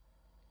all,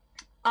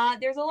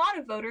 there's a lot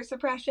of voter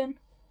suppression.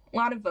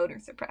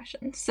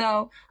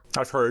 So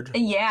I've heard.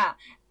 Yeah,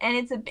 and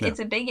it's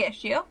a big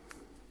issue.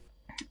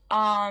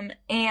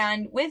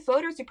 And with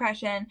voter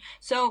suppression,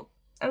 so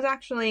I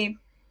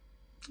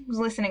was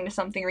listening to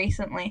something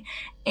recently,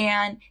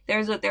 and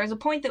there's a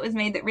point that was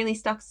made that really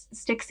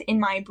sticks in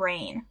my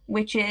brain,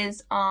 which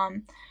is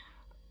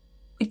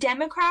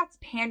Democrats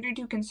pander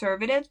to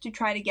conservatives to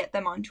try to get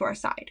them onto our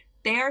side.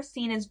 They are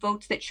seen as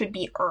votes that should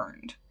be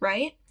earned,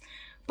 right?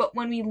 But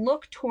when we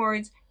look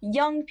towards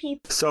young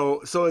people...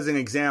 So as an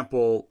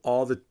example,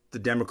 all the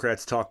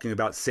Democrats talking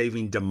about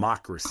saving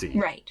democracy.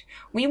 Right.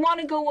 We want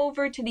to go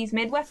over to these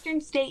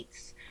Midwestern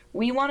states.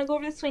 We want to go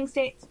over to the swing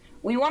states.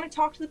 We want to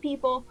talk to the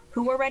people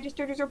who are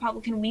registered as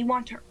Republican. We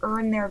want to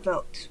earn their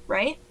vote,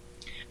 right?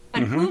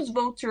 But whose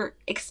votes are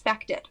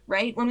expected,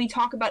 right? When we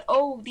talk about,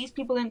 oh, these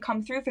people didn't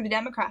come through for the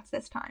Democrats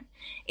this time,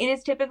 it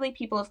is typically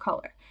people of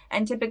color.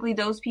 And typically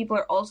those people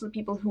are also the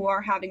people who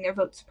are having their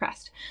votes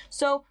suppressed.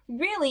 So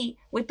really,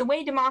 with the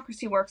way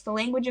democracy works, the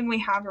languaging we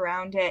have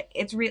around it,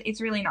 it's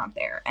really not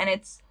there. And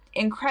it's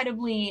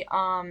incredibly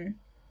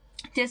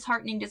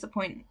disheartening,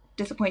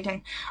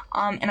 disappointing.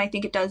 And I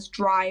think it does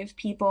drive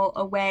people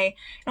away.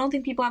 I don't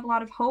think people have a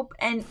lot of hope.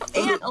 And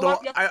a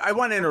lot of I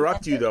want to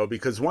interrupt you, though,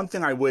 because one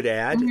thing I would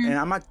add, and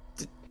I'm not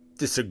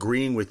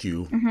disagreeing with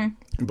you,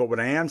 but what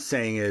I am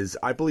saying is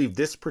I believe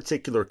this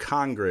particular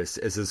Congress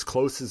is as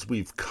close as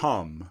we've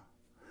come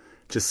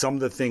to some of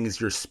the things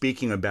you're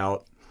speaking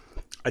about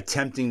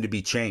attempting to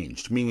be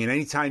changed. Meaning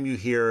anytime you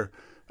hear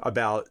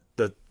about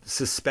the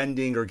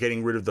suspending or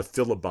getting rid of the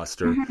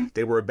filibuster,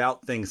 they were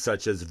about things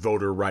such as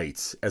voter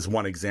rights, as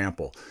one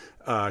example,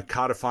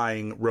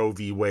 codifying Roe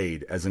v.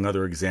 Wade as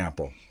another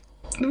example.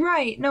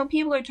 Right. No,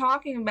 people are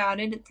talking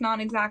about it. It's not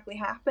exactly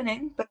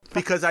happening. But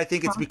because I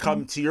think it's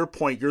become, to your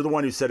point, you're the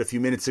one who said a few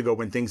minutes ago,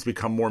 when things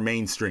become more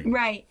mainstream.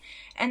 Right.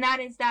 And that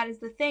is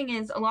the thing,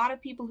 is a lot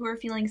of people who are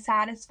feeling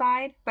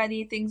satisfied by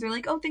the things are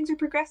like, oh, things are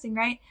progressing,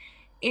 right?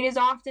 It is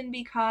often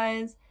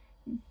because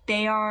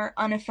they are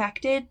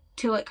unaffected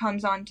till it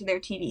comes onto their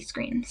TV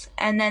screens,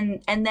 and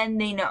then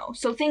they know.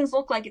 So things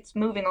look like it's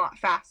moving a lot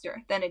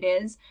faster than it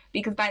is,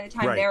 because by the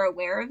time they're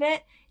aware of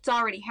it, it's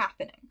already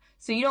happening.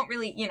 So you don't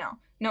really,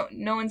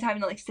 no one's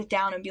having to like sit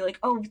down and be like,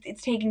 oh,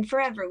 it's taking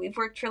forever. We've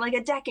worked for like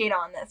a decade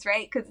on this,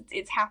 right? Because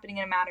it's happening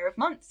in a matter of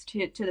months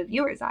to the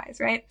viewer's eyes,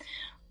 right?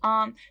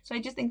 So I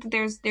just think that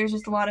there's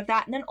just a lot of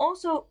that, and then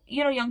also,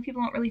 young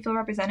people don't really feel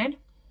represented.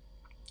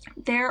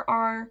 There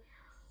are.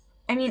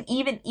 I mean,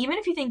 even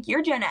if you think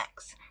you're Gen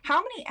X,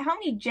 how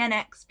many Gen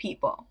X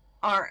people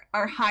are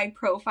high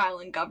profile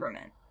in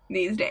government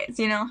these days?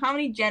 How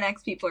many Gen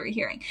X people are you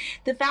hearing?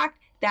 The fact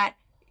that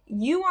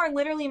you are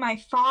literally my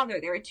father.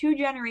 There are 3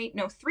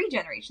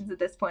 generations at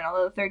this point,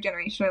 although the 3rd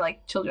generation are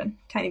like children,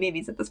 tiny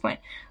babies at this point.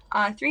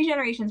 3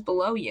 generations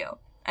below you,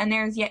 and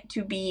there's yet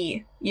to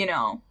be,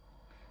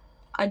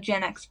 a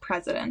Gen X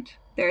president.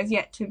 There's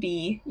yet to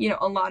be,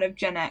 a lot of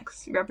Gen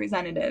X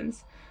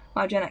representatives, a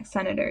lot of Gen X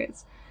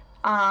senators.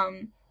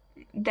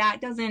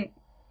 That doesn't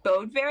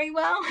bode very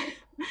well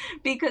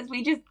because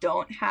we just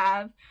don't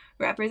have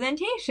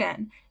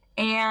representation,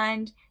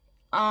 and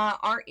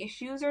our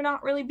issues are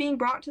not really being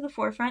brought to the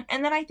forefront.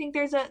 And then I think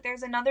there's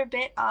another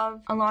bit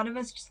of a lot of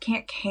us just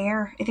can't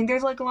care. I think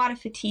there's like a lot of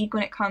fatigue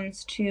when it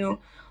comes to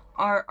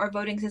our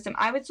voting system.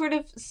 I would sort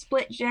of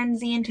split Gen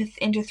Z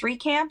into 3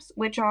 camps,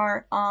 which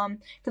are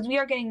because we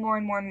are getting more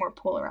and more and more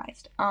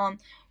polarized.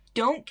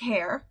 Don't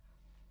care,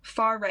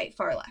 far right,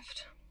 far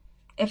left,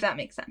 if that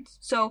makes sense.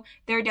 So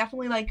there are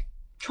definitely like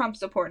Trump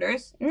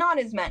supporters, not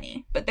as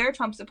many, but there are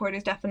Trump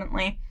supporters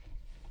definitely.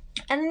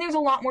 And then there's a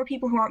lot more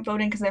people who aren't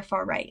voting because they're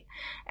far right,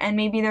 and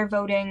maybe they're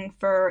voting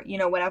for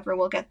whatever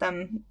will get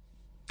them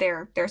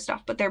their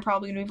stuff, but they're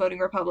probably going to be voting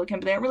Republican,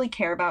 but they don't really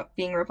care about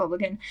being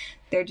Republican.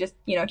 They're just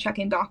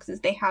checking boxes.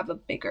 They have a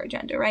bigger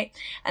agenda, right?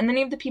 And then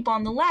you have the people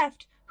on the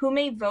left who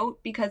may vote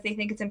because they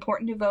think it's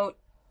important to vote.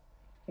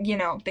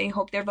 They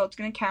hope their vote's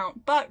going to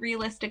count, but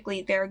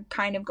realistically they're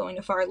kind of going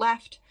to far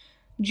left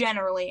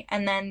generally.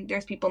 And then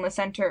there's people in the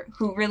center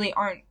who really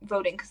aren't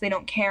voting because they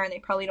don't care, and they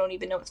probably don't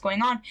even know what's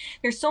going on.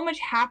 There's so much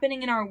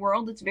happening in our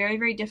world. It's very,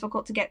 very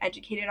difficult to get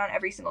educated on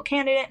every single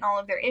candidate and all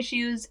of their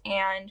issues,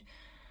 and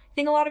I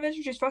think a lot of us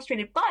are just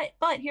frustrated.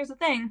 But here's the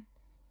thing.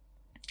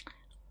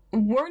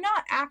 We're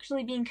not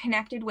actually being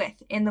connected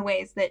with in the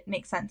ways that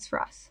make sense for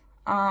us.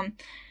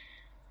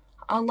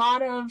 A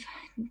lot of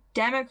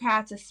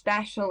Democrats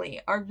especially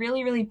are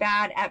really, really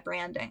bad at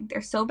branding.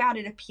 They're so bad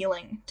at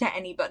appealing to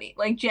anybody.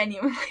 Like,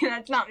 genuinely,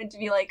 that's not meant to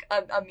be like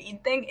a mean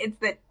thing. It's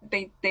that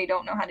they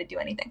don't know how to do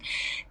anything.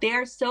 They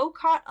are so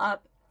caught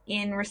up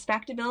in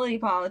respectability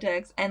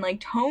politics and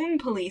like tone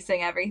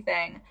policing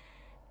everything.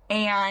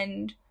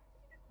 And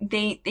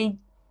they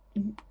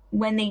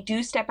when they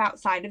do step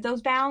outside of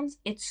those bounds,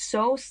 it's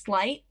so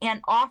slight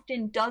and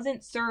often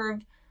doesn't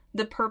serve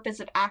the purpose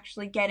of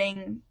actually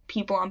getting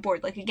people on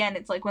board. Like, again,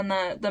 it's like when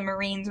the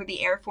Marines or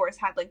the Air Force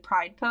had like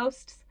pride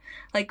posts.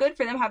 Like, good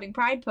for them having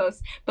pride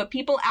posts, but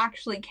people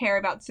actually care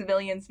about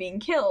civilians being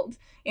killed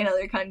in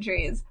other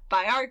countries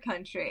by our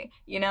country.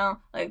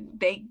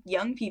 Like,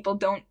 young people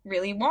don't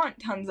really want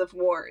tons of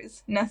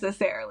wars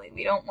necessarily.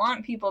 We don't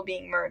want people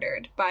being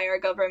murdered by our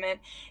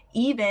government,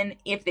 even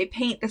if they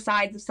paint the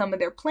sides of some of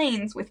their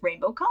planes with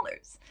rainbow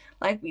colors.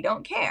 Like, we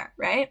don't care,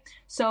 right?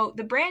 So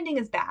the branding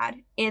is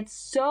bad. It's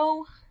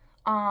so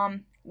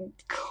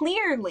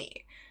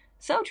clearly,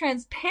 so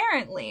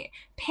transparently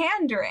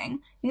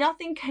pandering.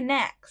 Nothing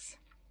connects.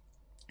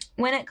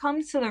 When it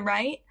comes to the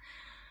right,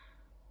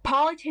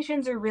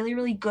 politicians are really,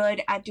 really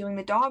good at doing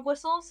the dog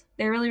whistles.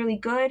 They're really, really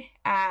good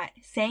at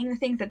saying the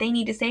things that they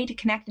need to say to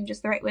connect in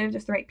just the right way with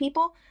just the right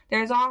people.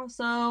 There's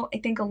also, I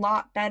think, a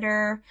lot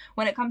better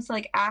when it comes to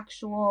like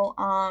actual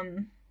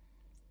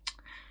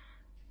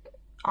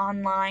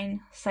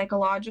online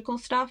psychological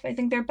stuff. I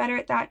think they're better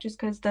at that just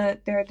because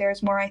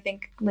there's more, I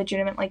think,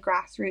 legitimate like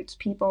grassroots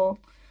people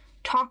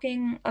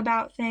talking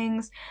about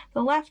things.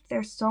 The left,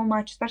 there's so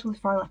much, especially the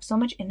far left, so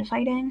much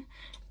infighting.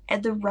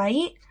 At the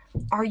right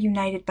are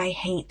united by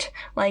hate.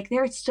 Like,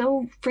 they're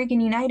so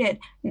freaking united.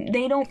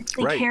 They don't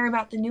really care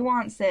about the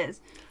nuances.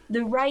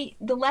 The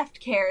left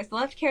cares. The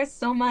left cares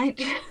so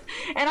much.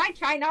 And I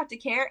try not to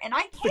care, and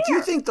I care. But do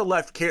you think the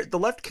left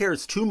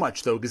cares too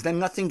much, though? Because then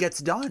nothing gets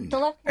done. The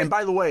left cares, and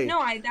by the way,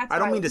 that's I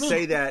don't mean to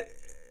say that.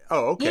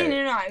 Oh, okay.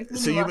 No. I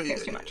was the left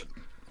cares too much.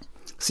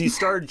 So you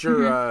started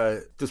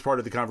your this part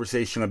of the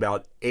conversation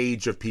about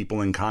age of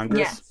people in Congress.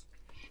 Yes.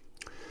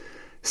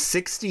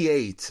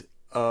 68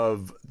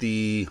 of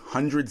the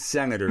 100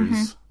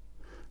 senators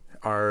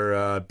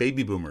are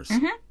baby boomers.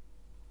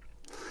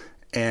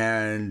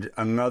 And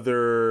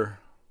another,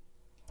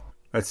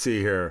 let's see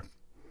here.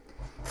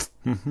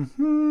 I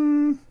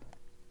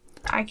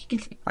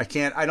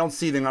don't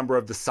see the number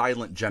of the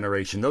silent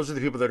generation. Those are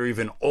the people that are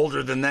even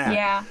older than that.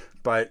 Yeah.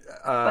 But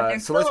they're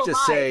so let's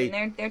just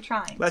say they're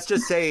trying. Let's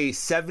just say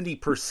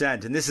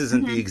 70%, and this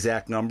isn't the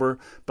exact number,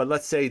 but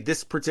let's say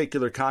this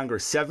particular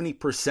Congress,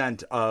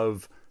 70%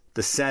 of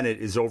the Senate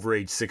is over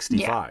age 65.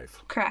 Yeah,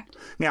 correct.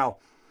 Now,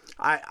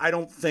 I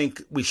don't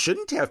think we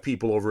shouldn't have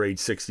people over age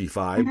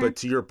 65, but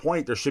to your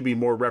point, there should be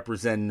more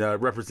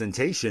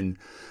representation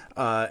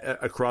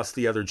across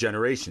the other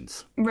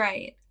generations.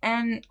 Right.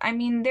 And I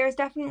mean, there's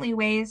definitely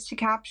ways to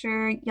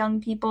capture young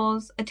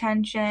people's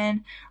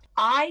attention.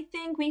 I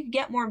think we could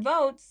get more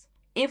votes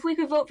if we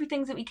could vote for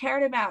things that we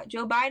cared about.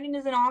 Joe Biden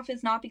is in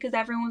office not because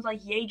everyone was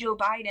like, yay, Joe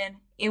Biden.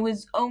 It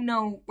was, oh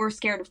no, we're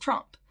scared of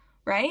Trump,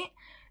 right?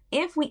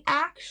 If we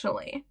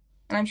actually,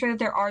 and I'm sure that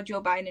there are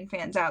Joe Biden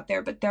fans out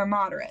there, but they're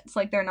moderates.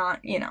 Like, they're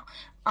not,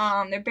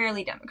 they're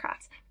barely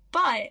Democrats.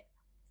 But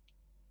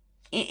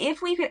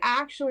if we could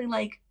actually,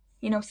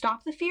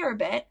 stop the fear a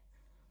bit,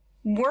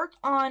 work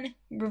on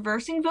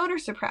reversing voter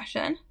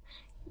suppression,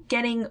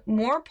 getting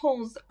more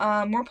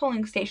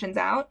polling stations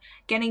out,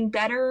 getting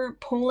better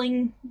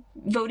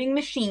voting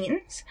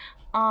machines,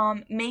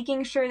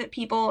 making sure that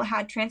people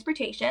had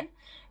transportation,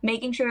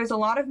 making sure there's a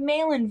lot of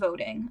mail-in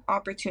voting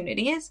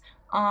opportunities.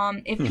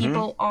 If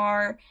people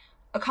are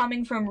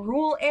coming from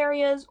rural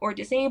areas or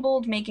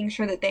disabled, making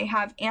sure that they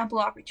have ample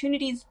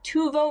opportunities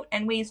to vote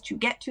and ways to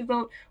get to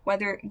vote,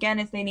 whether, again,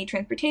 if they need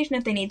transportation,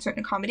 if they need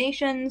certain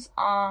accommodations,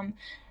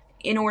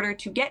 in order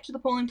to get to the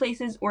polling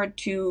places or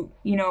to,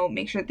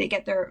 make sure that they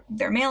get their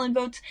mail-in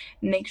votes,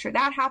 make sure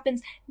that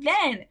happens.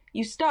 Then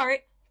you start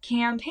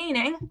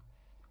campaigning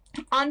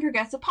on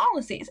progressive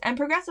policies, and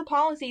progressive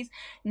policies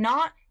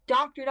not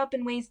doctored up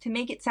in ways to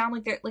make it sound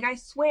like they're, I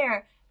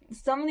swear,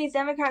 some of these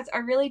Democrats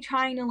are really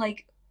trying to,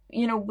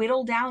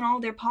 whittle down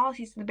all their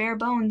policies to the bare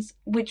bones,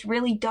 which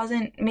really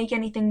doesn't make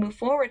anything move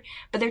forward,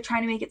 but they're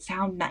trying to make it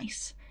sound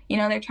nice.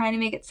 They're trying to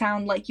make it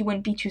sound like you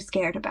wouldn't be too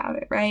scared about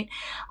it, right?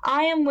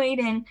 I am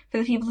waiting for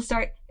the people to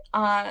start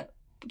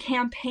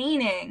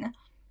campaigning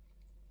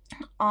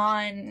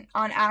on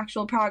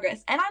actual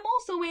progress. And I'm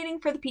also waiting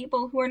for the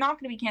people who are not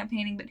going to be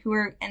campaigning, but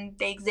and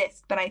they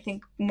exist, but I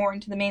think more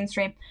into the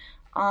mainstream,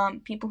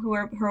 people who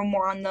are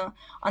more on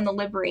the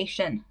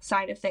liberation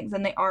side of things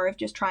than they are of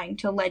just trying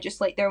to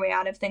legislate their way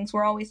out of things.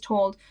 We're always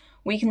told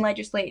we can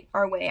legislate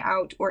our way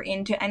out or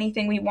into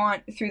anything we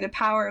want through the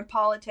power of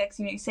politics.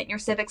 You sit in your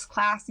civics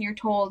class and you're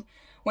told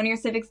one of your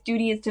civics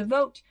duty is to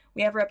vote.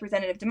 We have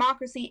representative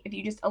democracy. If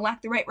you just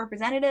elect the right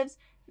representatives,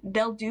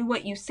 they'll do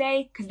what you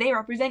say because they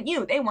represent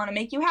you. They want to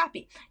make you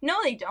happy. No,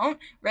 they don't,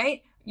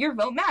 right? Your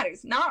vote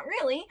matters. Not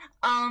really.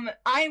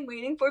 I'm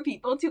waiting for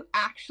people to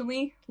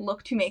actually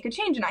look to make a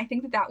change. And I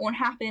think that won't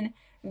happen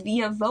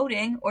via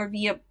voting or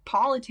via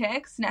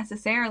politics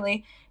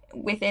necessarily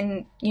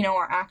within,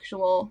 our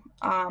actual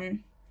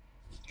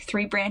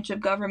three branch of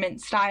government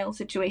style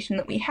situation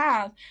that we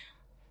have.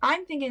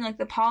 I'm thinking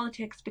the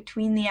politics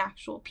between the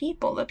actual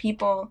people, the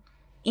people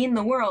in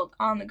the world,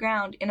 on the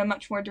ground, in a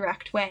much more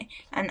direct way.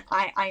 And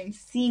I'm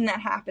seeing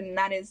that happen, and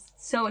that is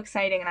so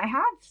exciting. And I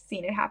have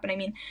seen it happen. I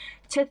mean,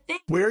 to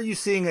think... Where are you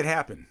seeing it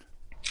happen?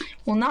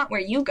 Well, not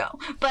where you go.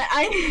 But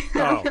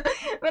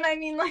but I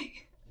mean,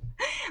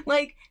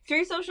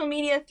 through social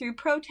media, through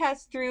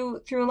protests,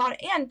 through a lot of...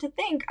 And to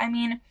think, I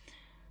mean,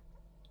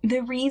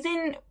 the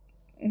reason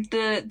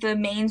the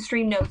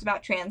mainstream knows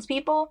about trans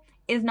people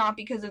is not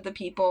because of the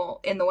people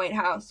in the White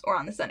House or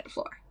on the Senate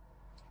floor.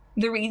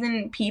 The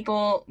reason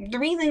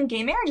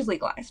gay marriage is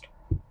legalized,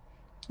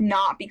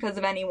 not because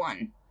of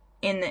anyone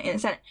in the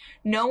Senate.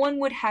 No one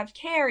would have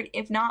cared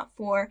if not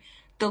for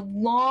the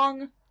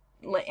long,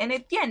 and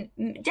again,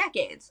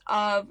 decades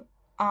of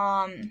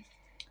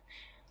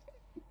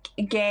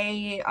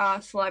gay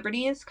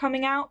celebrities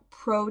coming out,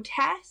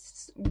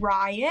 protests,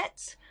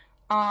 riots,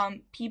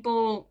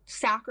 people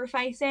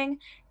sacrificing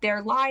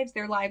their lives,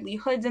 their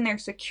livelihoods, and their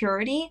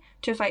security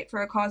to fight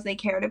for a cause they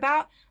cared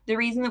about. The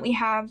reason that we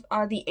have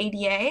the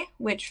ADA,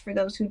 which for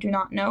those who do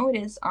not know, it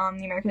is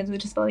the Americans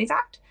with Disabilities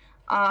Act,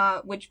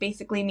 which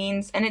basically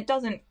means, and it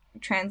doesn't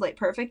translate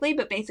perfectly,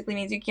 but basically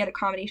means you can get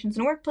accommodations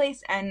in a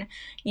workplace, and,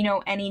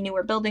 any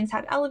newer buildings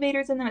have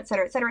elevators in them, et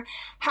cetera,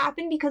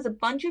 happened because a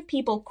bunch of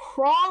people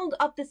crawled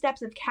up the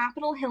steps of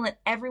Capitol Hill and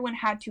everyone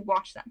had to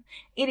watch them.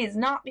 It is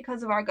not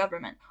because of our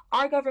government.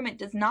 Our government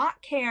does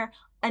not care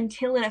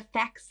until it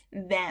affects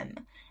them.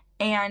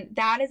 And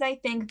that is, I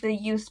think, the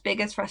youth's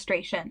biggest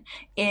frustration,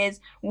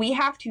 is we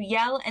have to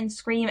yell and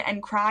scream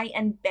and cry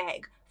and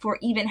beg for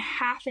even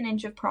half an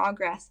inch of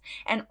progress.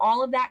 And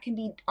all of that can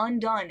be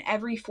undone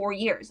every 4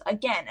 years,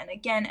 again and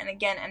again and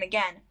again and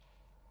again.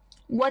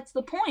 What's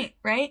the point,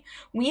 right?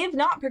 We have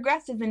not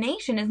progressed as a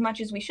nation as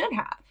much as we should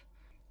have.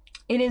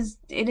 It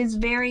is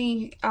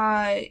very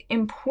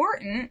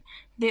important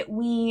that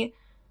we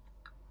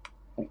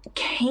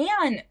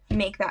can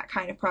make that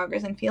kind of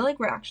progress and feel like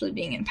we're actually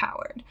being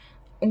empowered,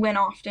 when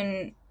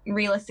often,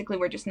 realistically,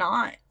 we're just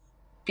not,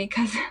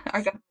 because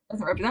our government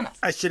doesn't represent us.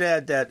 I should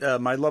add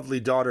that my lovely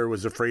daughter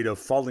was afraid of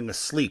falling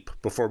asleep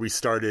before we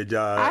started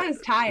I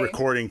was tired.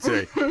 recording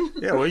today.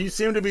 Yeah, well, you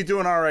seem to be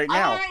doing all right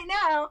now. All right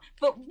now,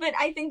 but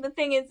I think the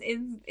thing is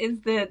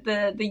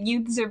the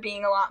youths are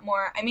being a lot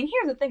more. I mean,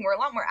 here's the thing: we're a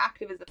lot more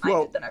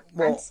activism-minded than our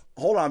parents.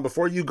 Well, hold on,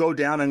 before you go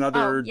down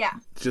another,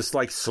 just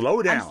like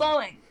slow down. I'm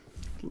slowing.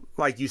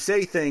 Like, you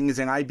say things,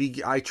 and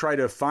I try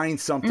to find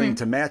something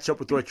to match up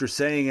with what you're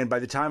saying, and by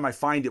the time I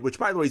find it, which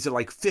by the way is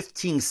like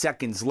 15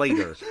 seconds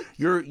later,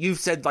 you've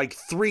said like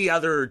 3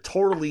 other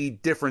totally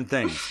different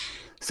things.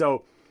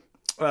 So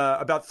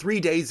about 3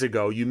 days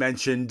ago, you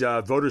mentioned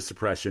voter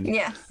suppression.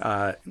 Yes.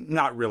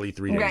 Not really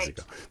 3 days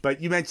ago,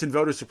 but you mentioned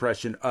voter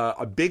suppression.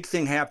 A big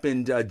thing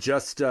happened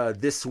just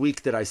this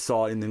week that I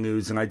saw in the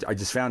news, and I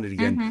just found it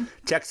again.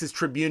 Texas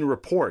Tribune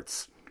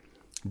reports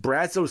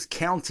Brazos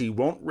County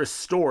won't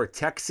restore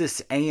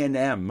Texas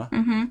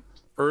A&M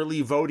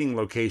early voting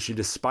location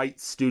despite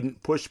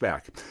student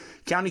pushback.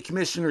 County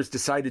commissioners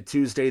decided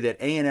Tuesday that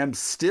A&M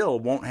still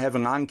won't have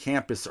an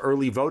on-campus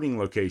early voting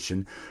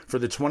location for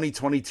the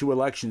 2022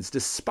 elections,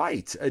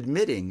 despite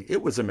admitting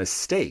it was a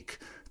mistake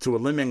to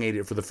eliminate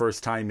it for the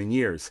first time in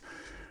years.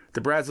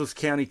 The Brazos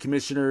County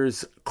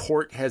Commissioners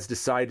Court has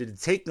decided to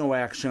take no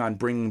action on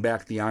bringing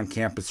back the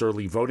on-campus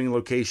early voting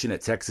location at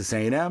Texas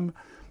A&M.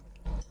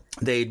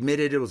 They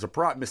admitted it was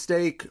a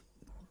mistake,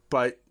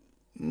 but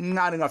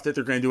not enough that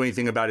they're going to do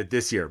anything about it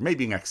this year.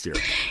 Maybe next year.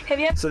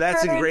 So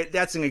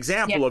that's an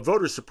example of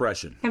voter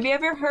suppression. Have you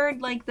ever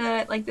heard like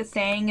the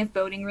saying, if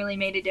voting really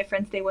made a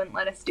difference, they wouldn't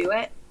let us do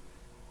it?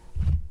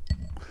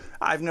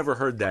 I've never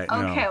heard that.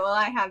 Okay, no. Well,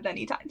 I have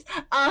many times.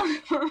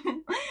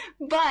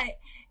 But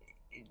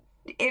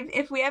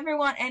if we ever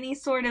want any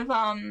sort of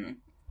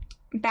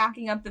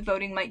backing up the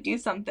voting might do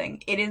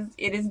something, it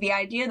is the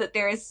idea that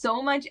there is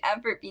so much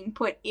effort being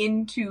put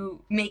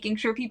into making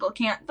sure people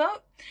can't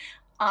vote,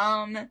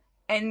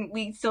 and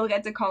we still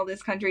get to call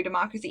this country a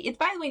democracy. It's,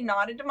 by the way,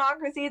 not a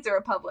democracy, it's a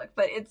republic,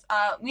 but it's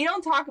we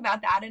don't talk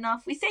about that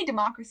enough. We say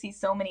democracy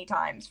so many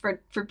times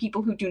for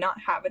people who do not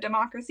have a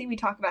democracy. We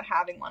talk about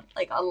having one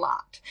like a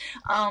lot,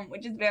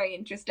 which is very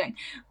interesting.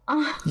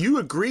 You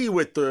agree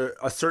with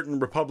a certain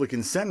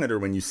Republican senator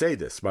when you say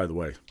this, by the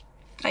way.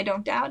 I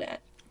don't doubt it.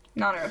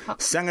 Not a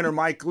Republican. Senator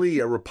Mike Lee,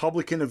 a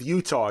Republican of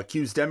Utah,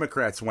 accused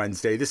Democrats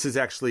Wednesday, this is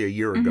actually a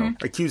year ago,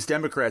 accused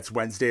Democrats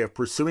Wednesday of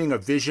pursuing a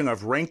vision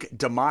of rank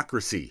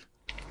democracy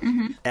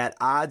at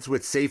odds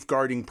with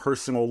safeguarding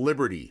personal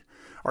liberty,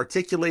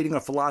 articulating a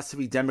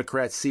philosophy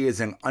Democrats see as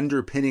an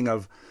underpinning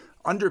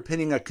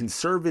a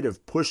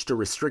conservative push to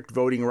restrict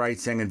voting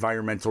rights and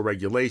environmental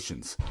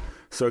regulations.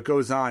 So it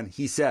goes on,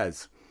 he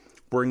says,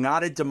 "We're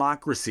not a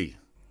democracy,"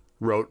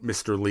 wrote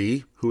Mr.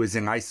 Lee, who is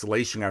in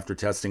isolation after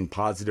testing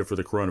positive for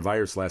the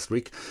coronavirus last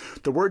week.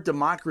 "The word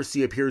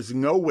democracy appears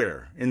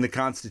nowhere in the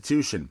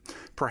Constitution,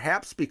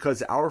 perhaps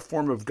because our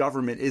form of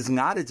government is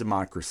not a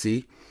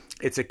democracy,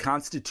 it's a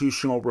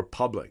constitutional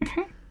republic.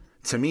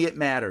 To me, it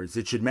matters.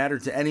 It should matter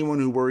to anyone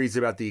who worries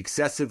about the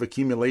excessive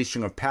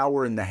accumulation of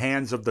power in the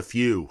hands of the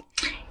few."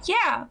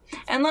 Yeah,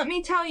 and let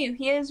me tell you,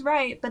 he is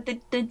right, but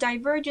the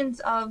divergence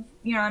of,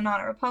 I'm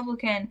not a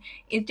Republican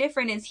is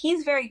different, is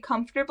he's very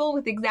comfortable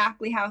with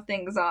exactly how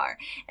things are,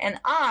 and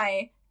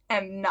I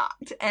am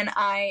not, and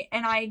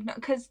I,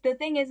 because the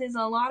thing is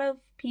a lot of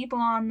people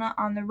on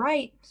the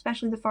right,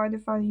 especially the farther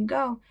you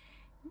go,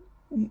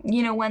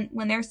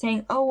 when they're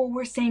saying, oh, well,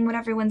 we're saying what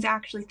everyone's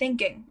actually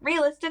thinking,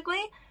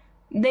 realistically,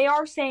 they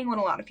are saying what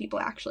a lot of people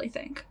actually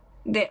think.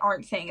 They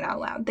aren't saying it out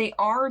loud. They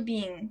are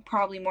being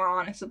probably more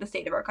honest with the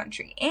state of our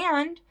country.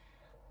 And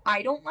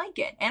I don't like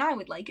it. And I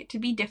would like it to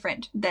be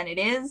different than it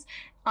is.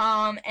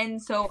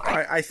 And so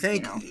I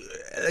think,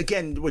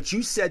 again, what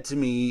you said to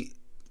me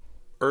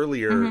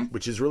earlier,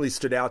 which has really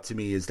stood out to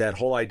me, is that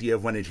whole idea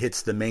of when it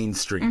hits the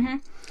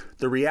mainstream.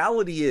 The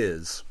reality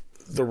is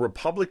the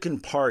Republican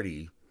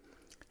Party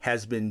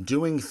has been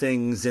doing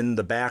things in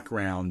the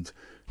background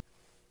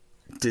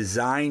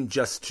designed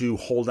just to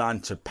hold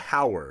on to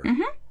power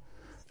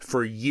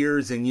for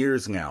years and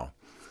years now.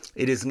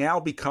 It has now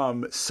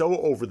become so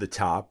over the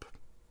top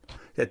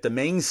that the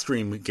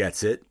mainstream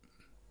gets it,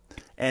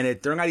 and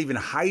they're not even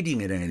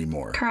hiding it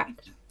anymore.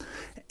 Correct.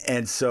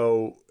 And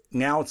so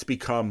now it's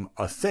become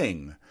a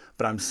thing.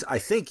 But I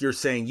think you're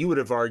saying you would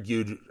have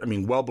argued, I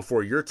mean, well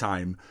before your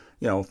time,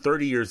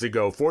 30 years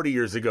ago, 40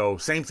 years ago,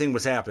 same thing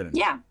was happening.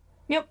 Yeah.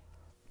 Yep.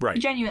 Right.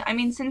 Genuine. I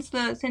mean, since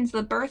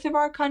the birth of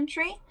our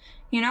country,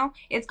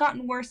 it's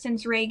gotten worse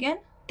since Reagan,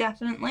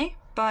 definitely.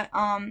 But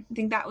I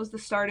think that was the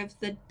start of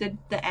the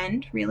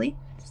end, really.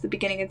 It's the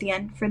beginning of the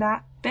end for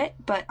that bit.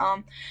 But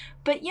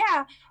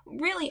yeah,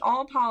 really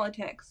all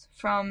politics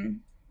from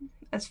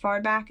as far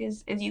back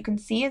as you can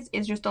see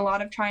is just a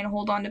lot of trying to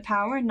hold on to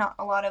power and not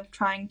a lot of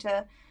trying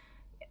to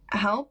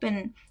help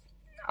and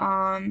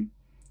even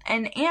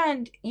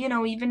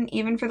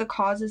for the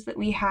causes that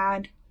we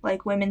had,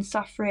 like women's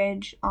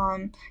suffrage,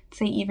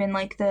 say even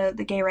like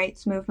the gay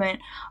rights movement,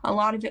 a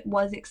lot of it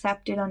was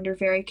accepted under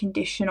very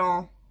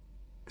conditional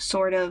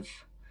sort of,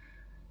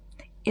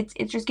 it's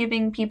just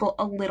giving people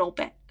a little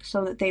bit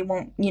so that they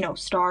won't,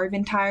 starve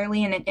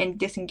entirely and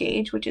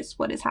disengage, which is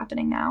what is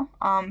happening now.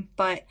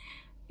 But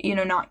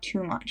not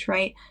too much,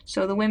 right?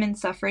 So the women's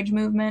suffrage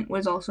movement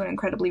was also an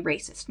incredibly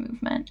racist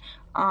movement.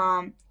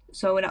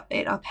 So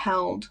it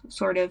upheld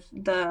sort of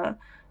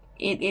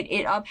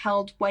it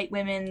upheld white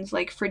women's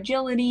like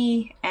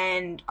fragility,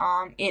 and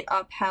it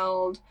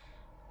upheld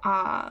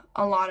a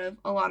lot of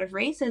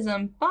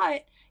racism,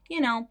 but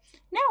now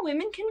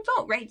women can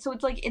vote, right? So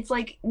it's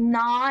like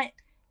not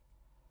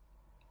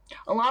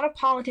a lot of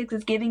politics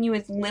is giving you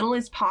as little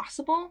as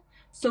possible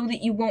so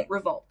that you won't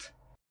revolt.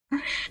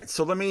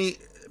 So let me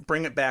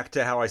bring it back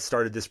to how I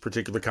started this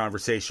particular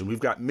conversation. We've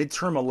got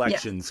midterm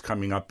elections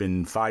coming up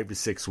in 5 to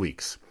 6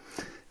 weeks.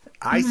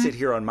 I sit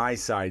here on my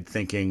side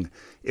thinking,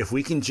 if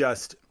we can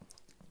just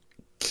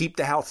keep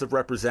the House of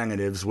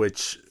Representatives,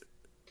 which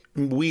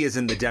we as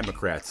in the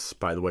Democrats,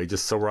 by the way,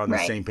 just so we're on the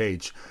same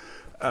page,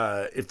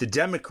 if the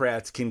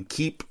Democrats can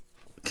keep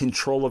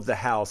control of the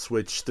House,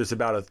 which there's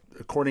about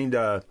according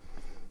to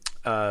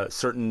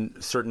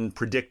certain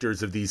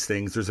predictors of these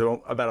things, there's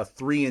about a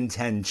 3 in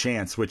 10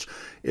 chance, which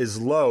is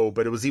low,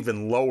 but it was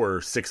even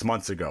lower 6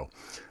 months ago.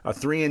 A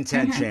 3 in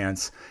 10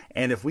 chance.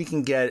 And if we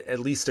can get at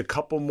least a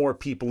couple more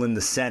people in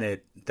the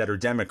Senate that are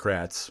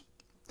Democrats,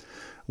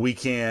 we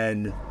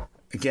can,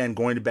 again,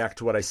 going back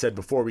to what I said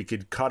before, we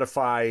could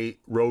codify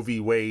Roe v.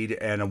 Wade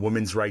and a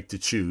woman's right to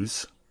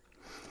choose.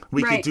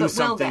 We could do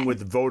something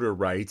with voter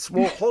rights.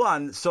 Well, hold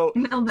on. So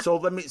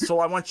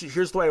I want you,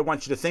 here's the way I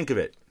want you to think of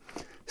it.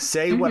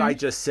 Say what I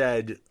just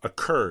said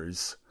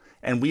occurs,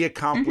 and we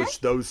accomplish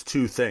those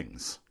two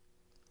things.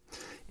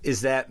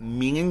 Is that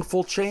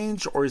meaningful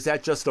change, or is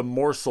that just a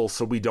morsel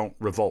so we don't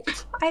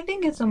revolt? I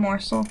think it's a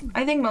morsel.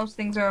 I think most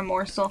things are a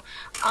morsel.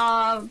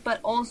 But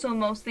also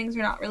most things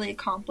are not really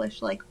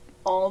accomplished, like,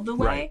 all the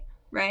way,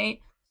 right?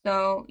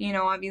 So,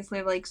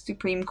 obviously, like,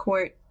 Supreme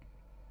Court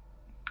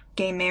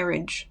gay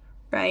marriage,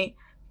 right?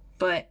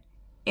 But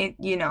it,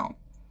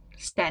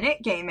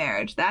 Senate gay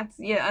marriage, that's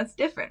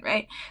different,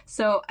 right?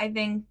 So I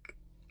think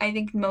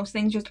most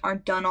things just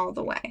aren't done all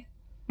the way.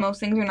 Most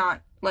things are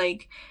not,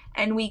 like,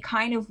 and we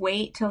kind of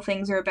wait till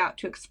things are about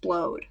to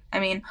explode.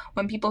 I mean,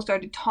 when people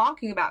started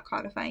talking about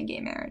codifying gay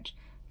marriage,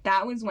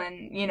 that was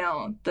when,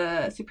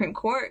 the Supreme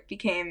Court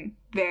became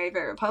very,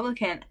 very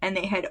Republican, and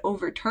they had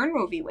overturned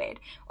Roe v. Wade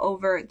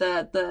over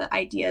the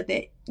idea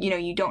that,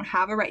 you don't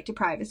have a right to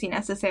privacy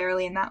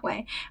necessarily in that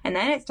way. And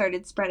then it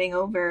started spreading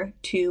over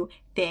to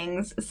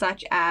things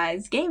such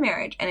as gay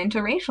marriage and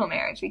interracial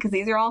marriage, because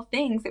these are all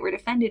things that were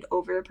defended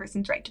over a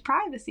person's right to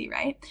privacy,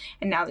 right?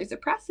 And now there's a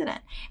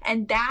precedent.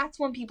 And that's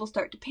when people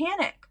start to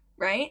panic,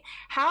 right?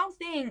 How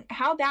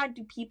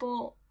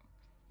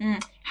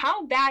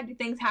bad do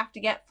things have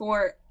to get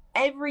for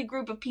every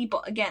group of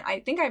people? Again, I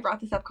think I brought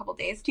this up a couple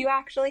days to you,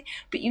 actually,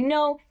 but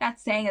that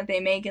saying that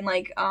they make in,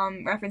 like,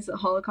 reference to the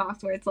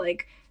Holocaust, where it's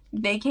like,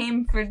 they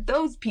came for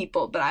those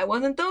people, but I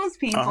wasn't those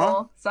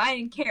people, so I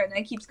didn't care. And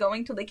then it keeps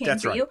going till they came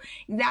for you.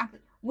 Exactly.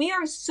 We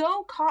are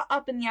so caught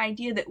up in the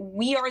idea that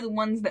we are the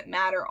ones that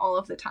matter all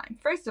of the time.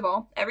 First of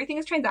all, everything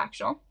is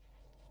transactional.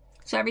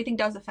 So everything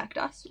does affect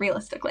us,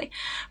 realistically.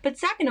 But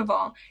second of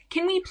all,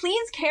 can we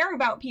please care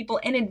about people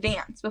in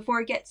advance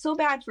before it gets so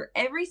bad for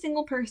every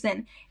single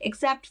person,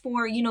 except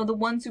for, the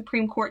one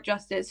Supreme Court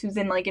justice who's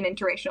in, like, an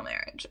interracial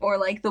marriage, or,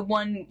 like, the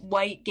one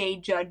white gay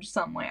judge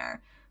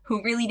somewhere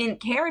who really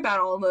didn't care about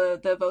all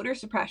the voter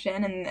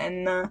suppression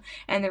and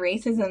the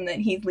racism that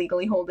he's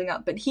legally holding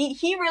up. But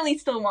he really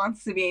still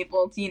wants to be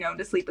able to,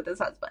 to sleep with his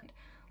husband.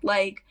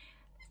 Like,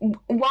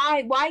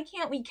 why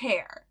can't we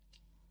care?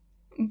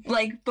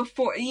 Like,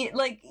 before,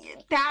 like,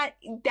 that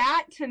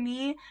to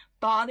me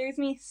bothers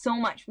me so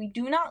much. We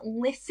do not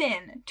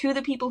listen to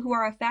the people who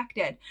are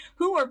affected,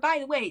 who are, by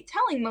the way,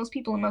 telling most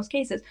people in most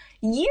cases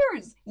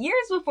years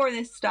before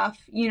this stuff,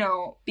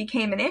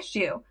 became an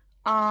issue,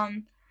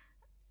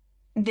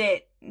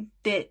 that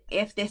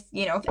if this,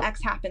 if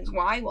X happens,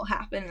 Y will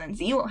happen, and then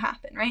Z will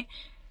happen, right?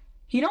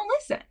 You don't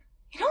listen.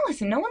 No one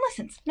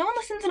listens. No one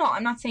listens at all.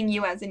 I'm not saying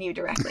you as in you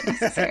directly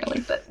necessarily,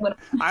 but what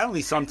I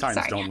only sometimes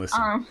don't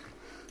listen.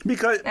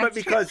 Because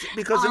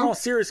in all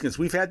seriousness,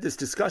 we've had this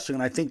discussion,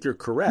 and I think you're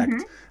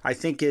correct. I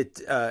think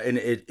it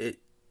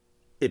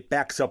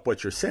backs up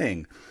what you're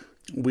saying.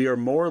 We are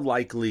more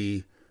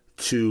likely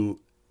to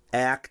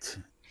act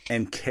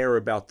and care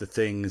about the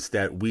things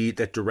that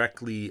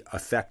directly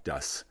affect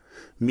us.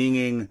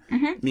 Meaning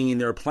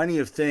there are plenty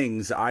of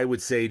things I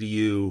would say to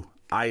you,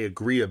 I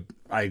agree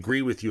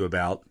with you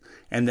about,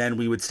 and then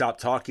we would stop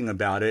talking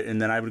about it, and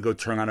then I would go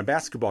turn on a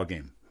basketball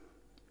game.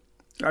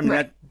 I mean,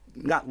 that,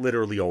 not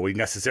literally always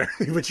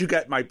necessarily, but you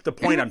get the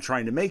point I'm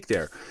trying to make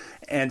there.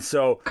 And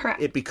so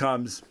it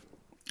becomes,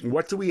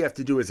 what do we have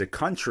to do as a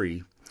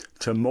country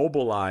to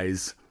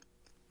mobilize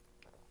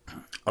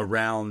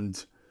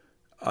around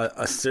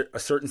a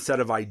certain set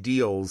of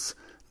ideals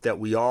that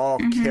we all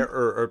care,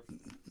 or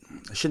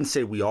I shouldn't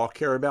say we all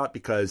care about,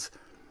 because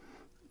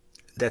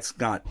that's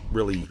not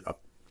really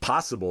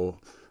possible,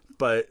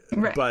 but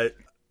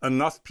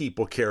enough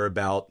people care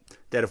about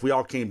that if we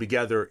all came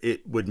together,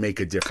 it would make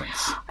a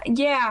difference.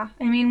 Yeah,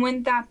 I mean,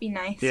 wouldn't that be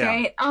nice,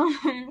 right?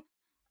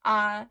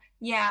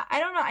 Yeah, I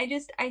don't know.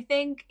 I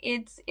think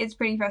it's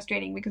pretty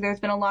frustrating because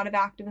there's been a lot of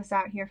activists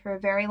out here for a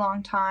very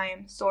long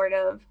time, sort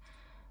of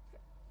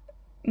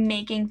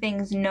making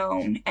things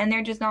known, and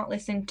they're just not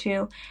listened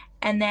to.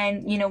 And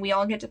then, we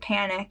all get to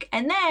panic.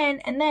 And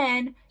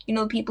then,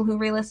 people who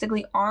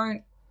realistically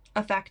aren't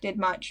affected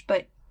much,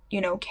 but,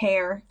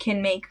 care,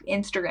 can make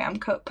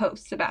Instagram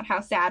posts about how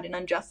sad and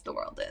unjust the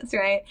world is,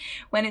 right?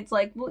 When it's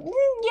like, well,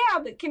 yeah,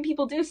 but can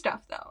people do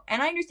stuff, though?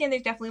 And I understand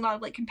there's definitely a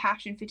lot of,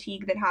 compassion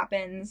fatigue that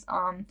happens.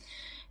 And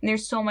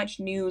there's so much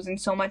news and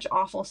so much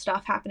awful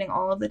stuff happening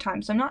all of the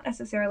time. So I'm not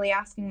necessarily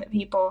asking that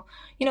people,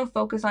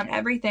 focus on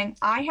everything.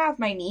 I have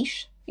my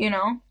niche,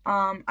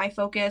 I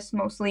focus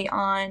mostly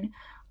on,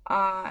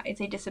 I'd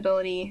say,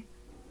 disability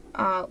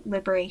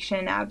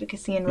liberation,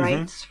 advocacy, and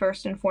rights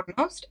first and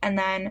foremost. And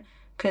then,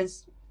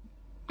 because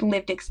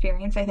lived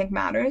experience, I think,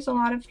 matters a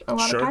lot of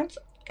times.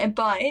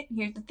 But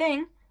here's the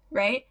thing,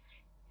 right?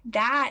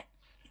 That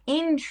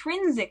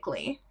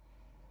intrinsically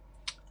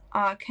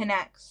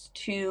connects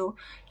to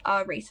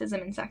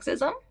racism and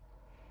sexism.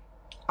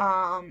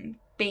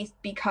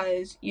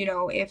 Because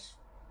if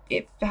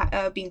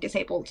being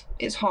disabled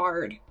is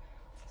hard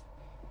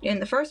in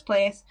the first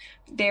place,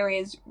 there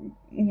is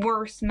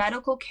worse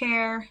medical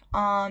care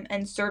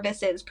and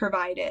services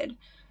provided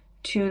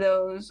to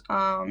those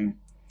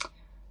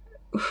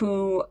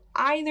who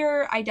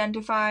either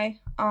identify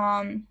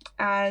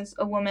as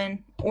a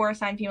woman or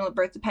assigned female at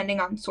birth,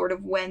 depending on sort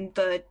of when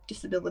the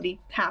disability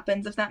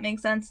happens, if that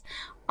makes sense.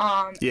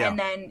 And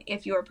then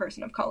if you're a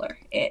person of color,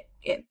 it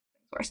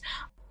worse.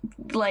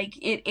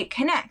 It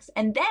connects.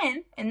 And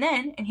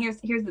here's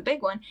the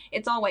big one,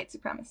 it's all white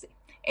supremacy.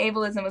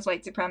 Ableism is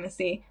white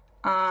supremacy,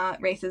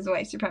 racism is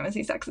white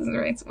supremacy,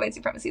 sexism is white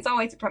supremacy. It's all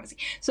white supremacy.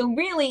 So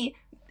really,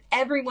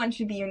 everyone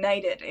should be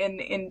united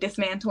in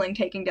dismantling,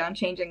 taking down,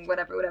 changing,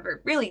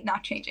 whatever. Really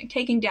not changing,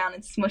 taking down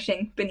and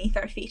smushing beneath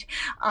our feet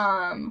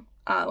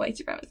white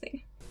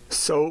supremacy.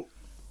 So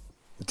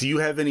do you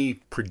have any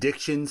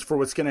predictions for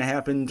what's going to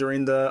happen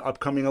during the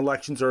upcoming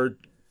elections? Or,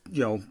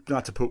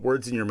 not to put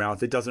words in your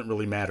mouth, it doesn't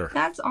really matter.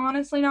 That's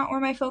honestly not where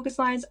my focus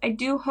lies. I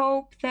do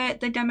hope that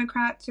the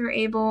Democrats are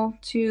able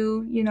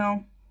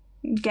to,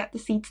 get the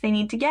seats they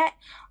need to get.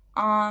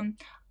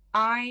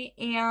 I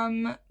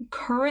am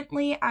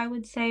currently, I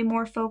would say,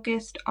 more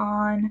focused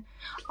on,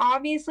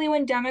 obviously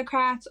when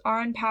Democrats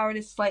are in power, it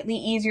is slightly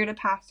easier to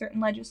pass certain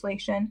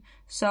legislation.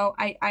 So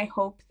I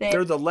hope that...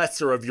 They're the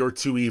lesser of your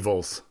two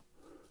evils.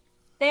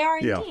 They are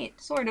indeed,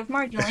 sort of,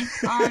 marginally.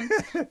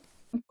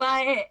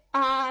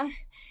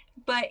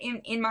 But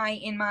in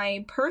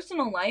my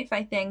personal life,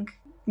 I think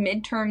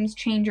midterms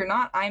change or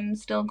not, I'm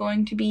still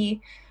going to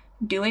be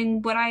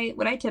doing what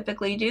I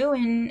typically do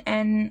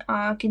and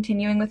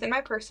continuing within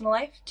my personal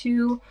life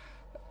to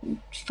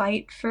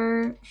fight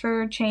for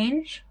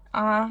change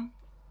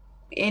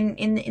in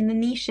the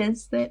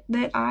niches that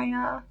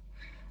I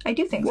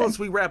do things. Well, as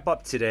we wrap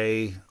up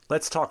today,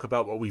 let's talk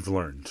about what we've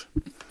learned.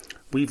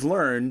 We've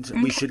learned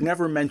we should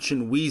never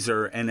mention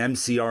Weezer and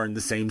MCR in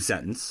the same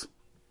sentence.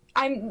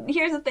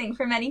 Here's the thing,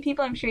 for many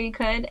people I'm sure you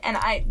could, and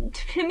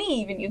to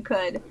me even you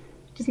could.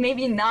 Just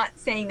maybe not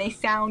saying they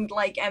sound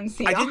like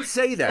MCR. I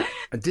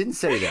didn't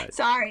say that.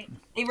 Sorry.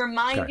 They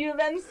remind you of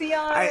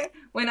MCR.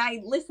 When I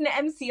listen to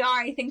MCR,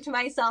 I think to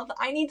myself,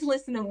 I need to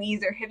listen to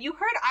Weezer. Have you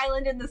heard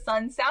Island in the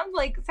Sun? Sounds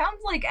like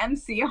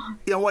MCR.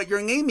 You know what?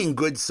 You're naming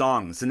good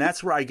songs, and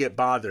that's where I get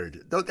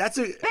bothered. They are good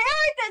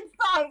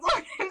songs,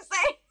 what I'm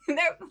saying.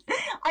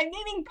 I'm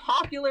naming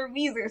popular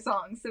Weezer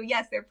songs, so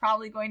yes, they're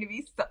probably going to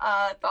be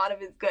thought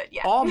of as good.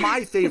 Yes. All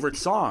my favorite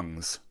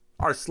songs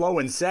are slow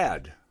and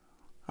sad.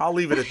 I'll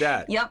leave it at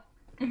that. Yep.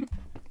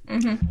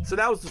 So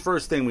that was the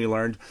first thing we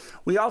learned.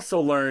 We also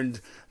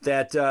learned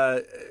that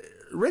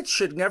Rich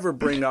should never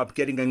bring up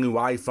getting a new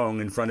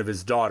iPhone in front of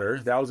his daughter.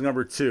 That was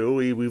number 2.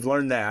 We've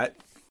learned that.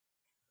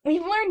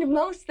 We've learned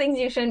most things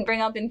you shouldn't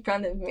bring up in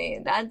front of me.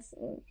 That's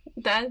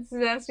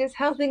just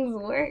how things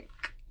work.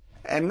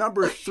 And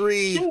number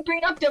 3... shouldn't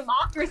bring up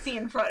democracy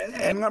in front of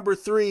him. And number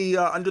 3,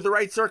 under the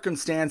right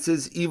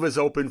circumstances, Eva's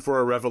open for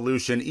a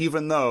revolution,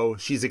 even though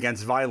she's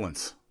against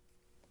violence.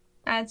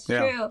 That's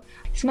true.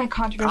 This is my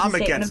controversial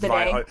statement of the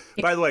day.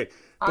 By the way,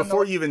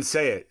 before you even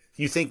say it,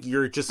 You think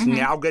you're just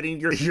now getting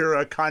your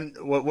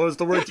what was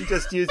the word you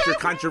just used? Your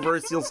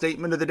controversial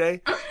statement of the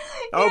day?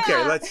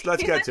 Okay, let's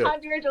get to it.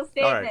 Controversial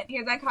statement. Right.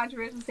 Here's our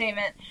controversial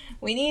statement.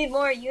 We need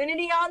more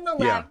unity on the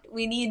left.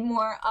 We need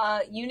more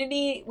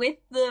unity with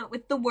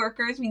the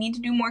workers. We need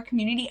to do more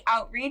community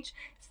outreach.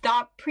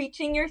 Stop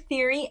preaching your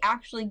theory.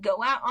 Actually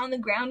go out on the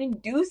ground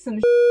and do some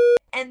shit.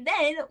 And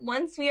then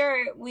once we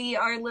are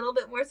a little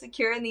bit more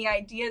secure in the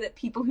idea that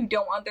people who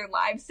don't want their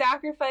lives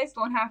sacrificed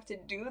won't have to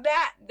do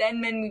that, then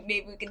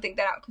maybe we can think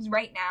that out. Because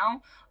right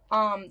now,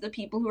 the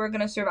people who are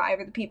going to survive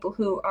are the people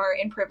who are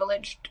in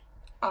privileged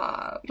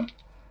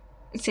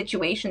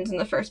situations in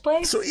the first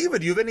place. So Eva,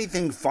 do you have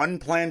anything fun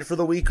planned for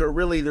the week, or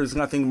really there's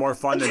nothing more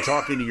fun than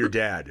talking to your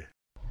dad?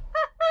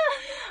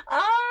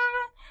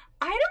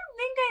 I don't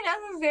think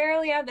I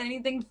necessarily have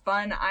anything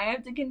fun. I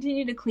have to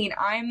continue to clean.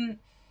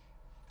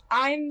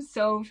 I'm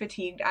so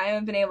fatigued. I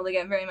haven't been able to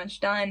get very much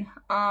done,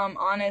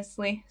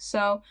 honestly.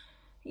 So,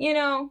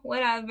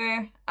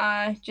 whatever.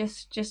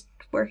 Just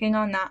working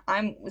on that.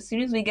 As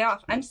soon as we get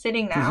off, I'm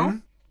sitting now.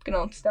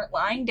 Gonna start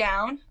lying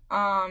down.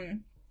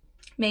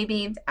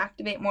 Maybe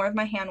activate more of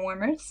my hand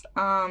warmers.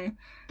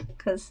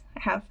 Because I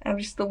have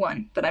just the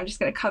one, but I'm just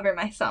gonna cover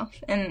myself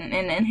in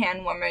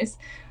hand warmers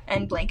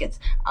and blankets.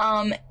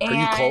 Are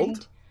you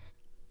cold?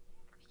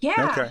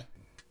 Yeah. Okay.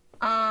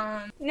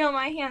 No,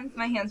 my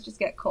hands just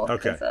get cold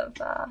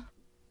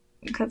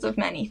because of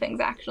many things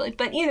actually.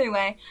 But either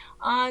way,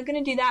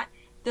 gonna do that.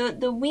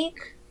 The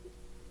week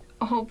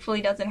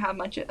hopefully doesn't have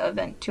much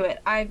event to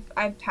it. I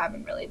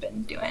haven't really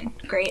been doing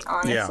great,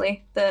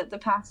 honestly, the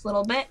past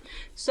little bit.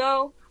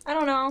 So I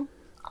don't know.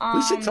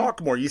 We should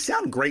talk more. You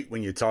sound great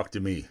when you talk to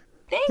me.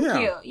 Thank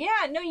you.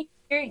 Yeah, no,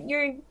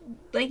 you're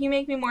like, you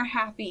make me more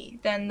happy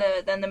than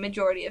the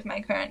majority of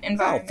my current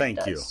environment. Oh,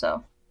 thank you.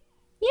 So.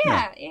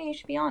 Yeah, you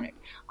should be honored.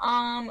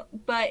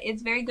 But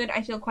it's very good.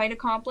 I feel quite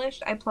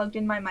accomplished. I plugged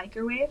in my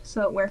microwave,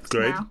 so it works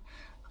now.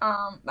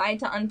 I had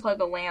to unplug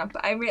a lamp.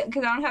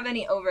 Because I don't have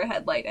any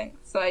overhead lighting,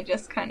 so I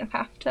just kind of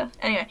have to.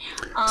 Anyway.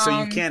 So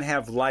you can't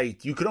have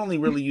light. You could only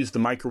really use the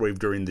microwave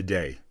during the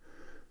day.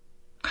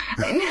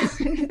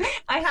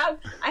 I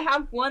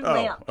have one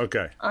lamp.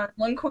 Okay. On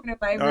one corner of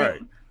my room,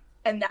 right.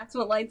 And that's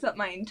what lights up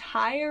my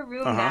entire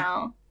room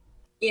now.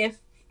 If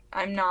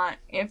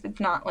it's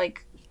not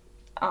like.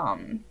 But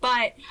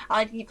I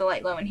like to keep the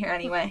light low in here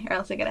anyway, or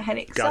else I get a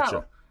headache. Gotcha.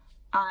 So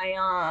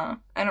I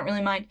don't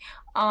really mind.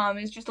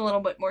 It's just a little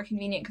bit more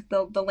convenient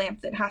because the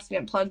lamp that has to be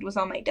unplugged was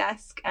on my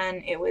desk,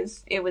 and it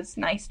was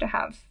nice to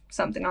have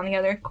something on the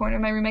other corner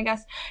of my room, I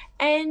guess.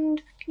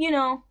 And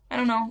I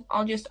don't know.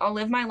 I'll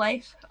live my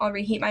life. I'll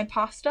reheat my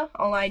pasta.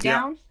 I'll lie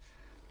down.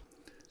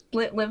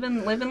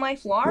 Living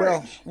life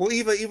large. Well,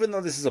 Eva, even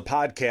though this is a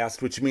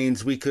podcast, which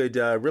means we could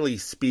really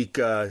speak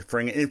for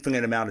an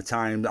infinite amount of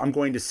time, I'm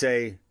going to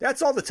say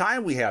that's all the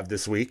time we have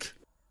this week.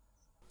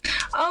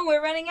 Oh,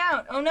 we're running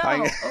out. Oh, no.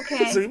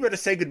 Okay. So you better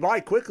say goodbye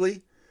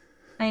quickly.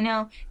 I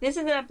know. This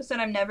is an episode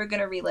I'm never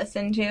going to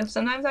re-listen to.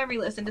 Sometimes I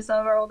re-listen to some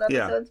of our old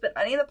episodes, but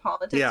any of the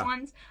politics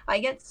ones, I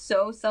get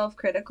so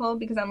self-critical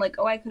because I'm like,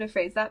 oh, I could have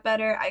phrased that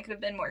better. I could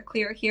have been more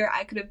clear here.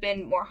 I could have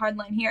been more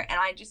hardline here. And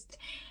I just...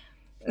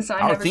 So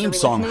our theme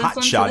song,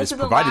 Hot Shot, is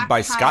provided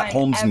by Scott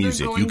Holmes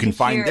Music. You can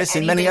find this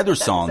and many other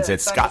songs at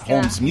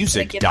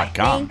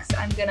scottholmesmusic.com. Thanks.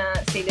 I'm going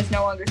to say this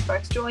no longer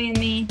sparks joy in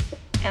me,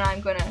 and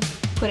I'm going to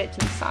put it to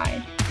the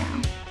side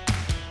now.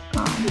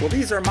 Well,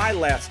 these are my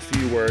last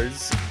few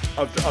words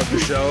of the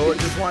show. I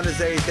just want to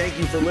say thank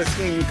you for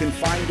listening. You can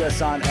find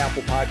us on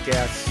Apple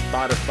Podcasts,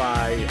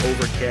 Spotify,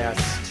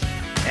 Overcast,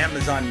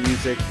 Amazon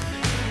Music,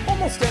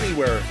 almost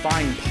anywhere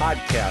fine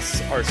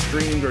podcasts are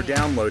streamed or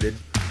downloaded.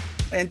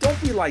 And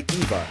don't be like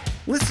Eva.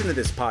 Listen to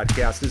this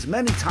podcast as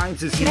many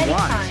times as you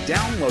want.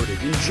 Download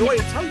it. Enjoy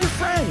it. Tell your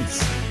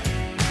friends.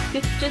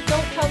 Just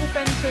don't tell the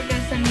friends who are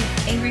going to send me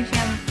angry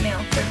fan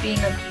mail for being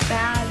a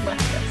bad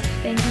leftist.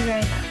 Thank you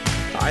very much.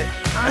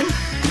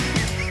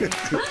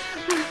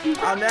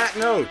 On that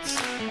note,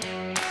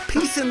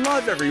 peace and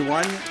love,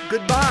 everyone.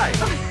 Goodbye.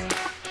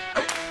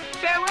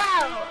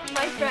 Farewell,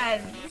 my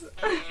friends,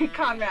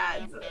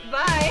 comrades.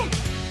 Bye.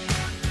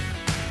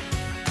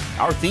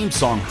 Our theme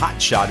song, Hot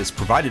Shot, is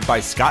provided by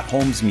Scott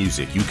Holmes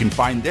Music. You can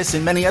find this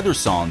and many other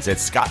songs at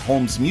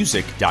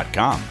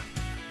scottholmesmusic.com.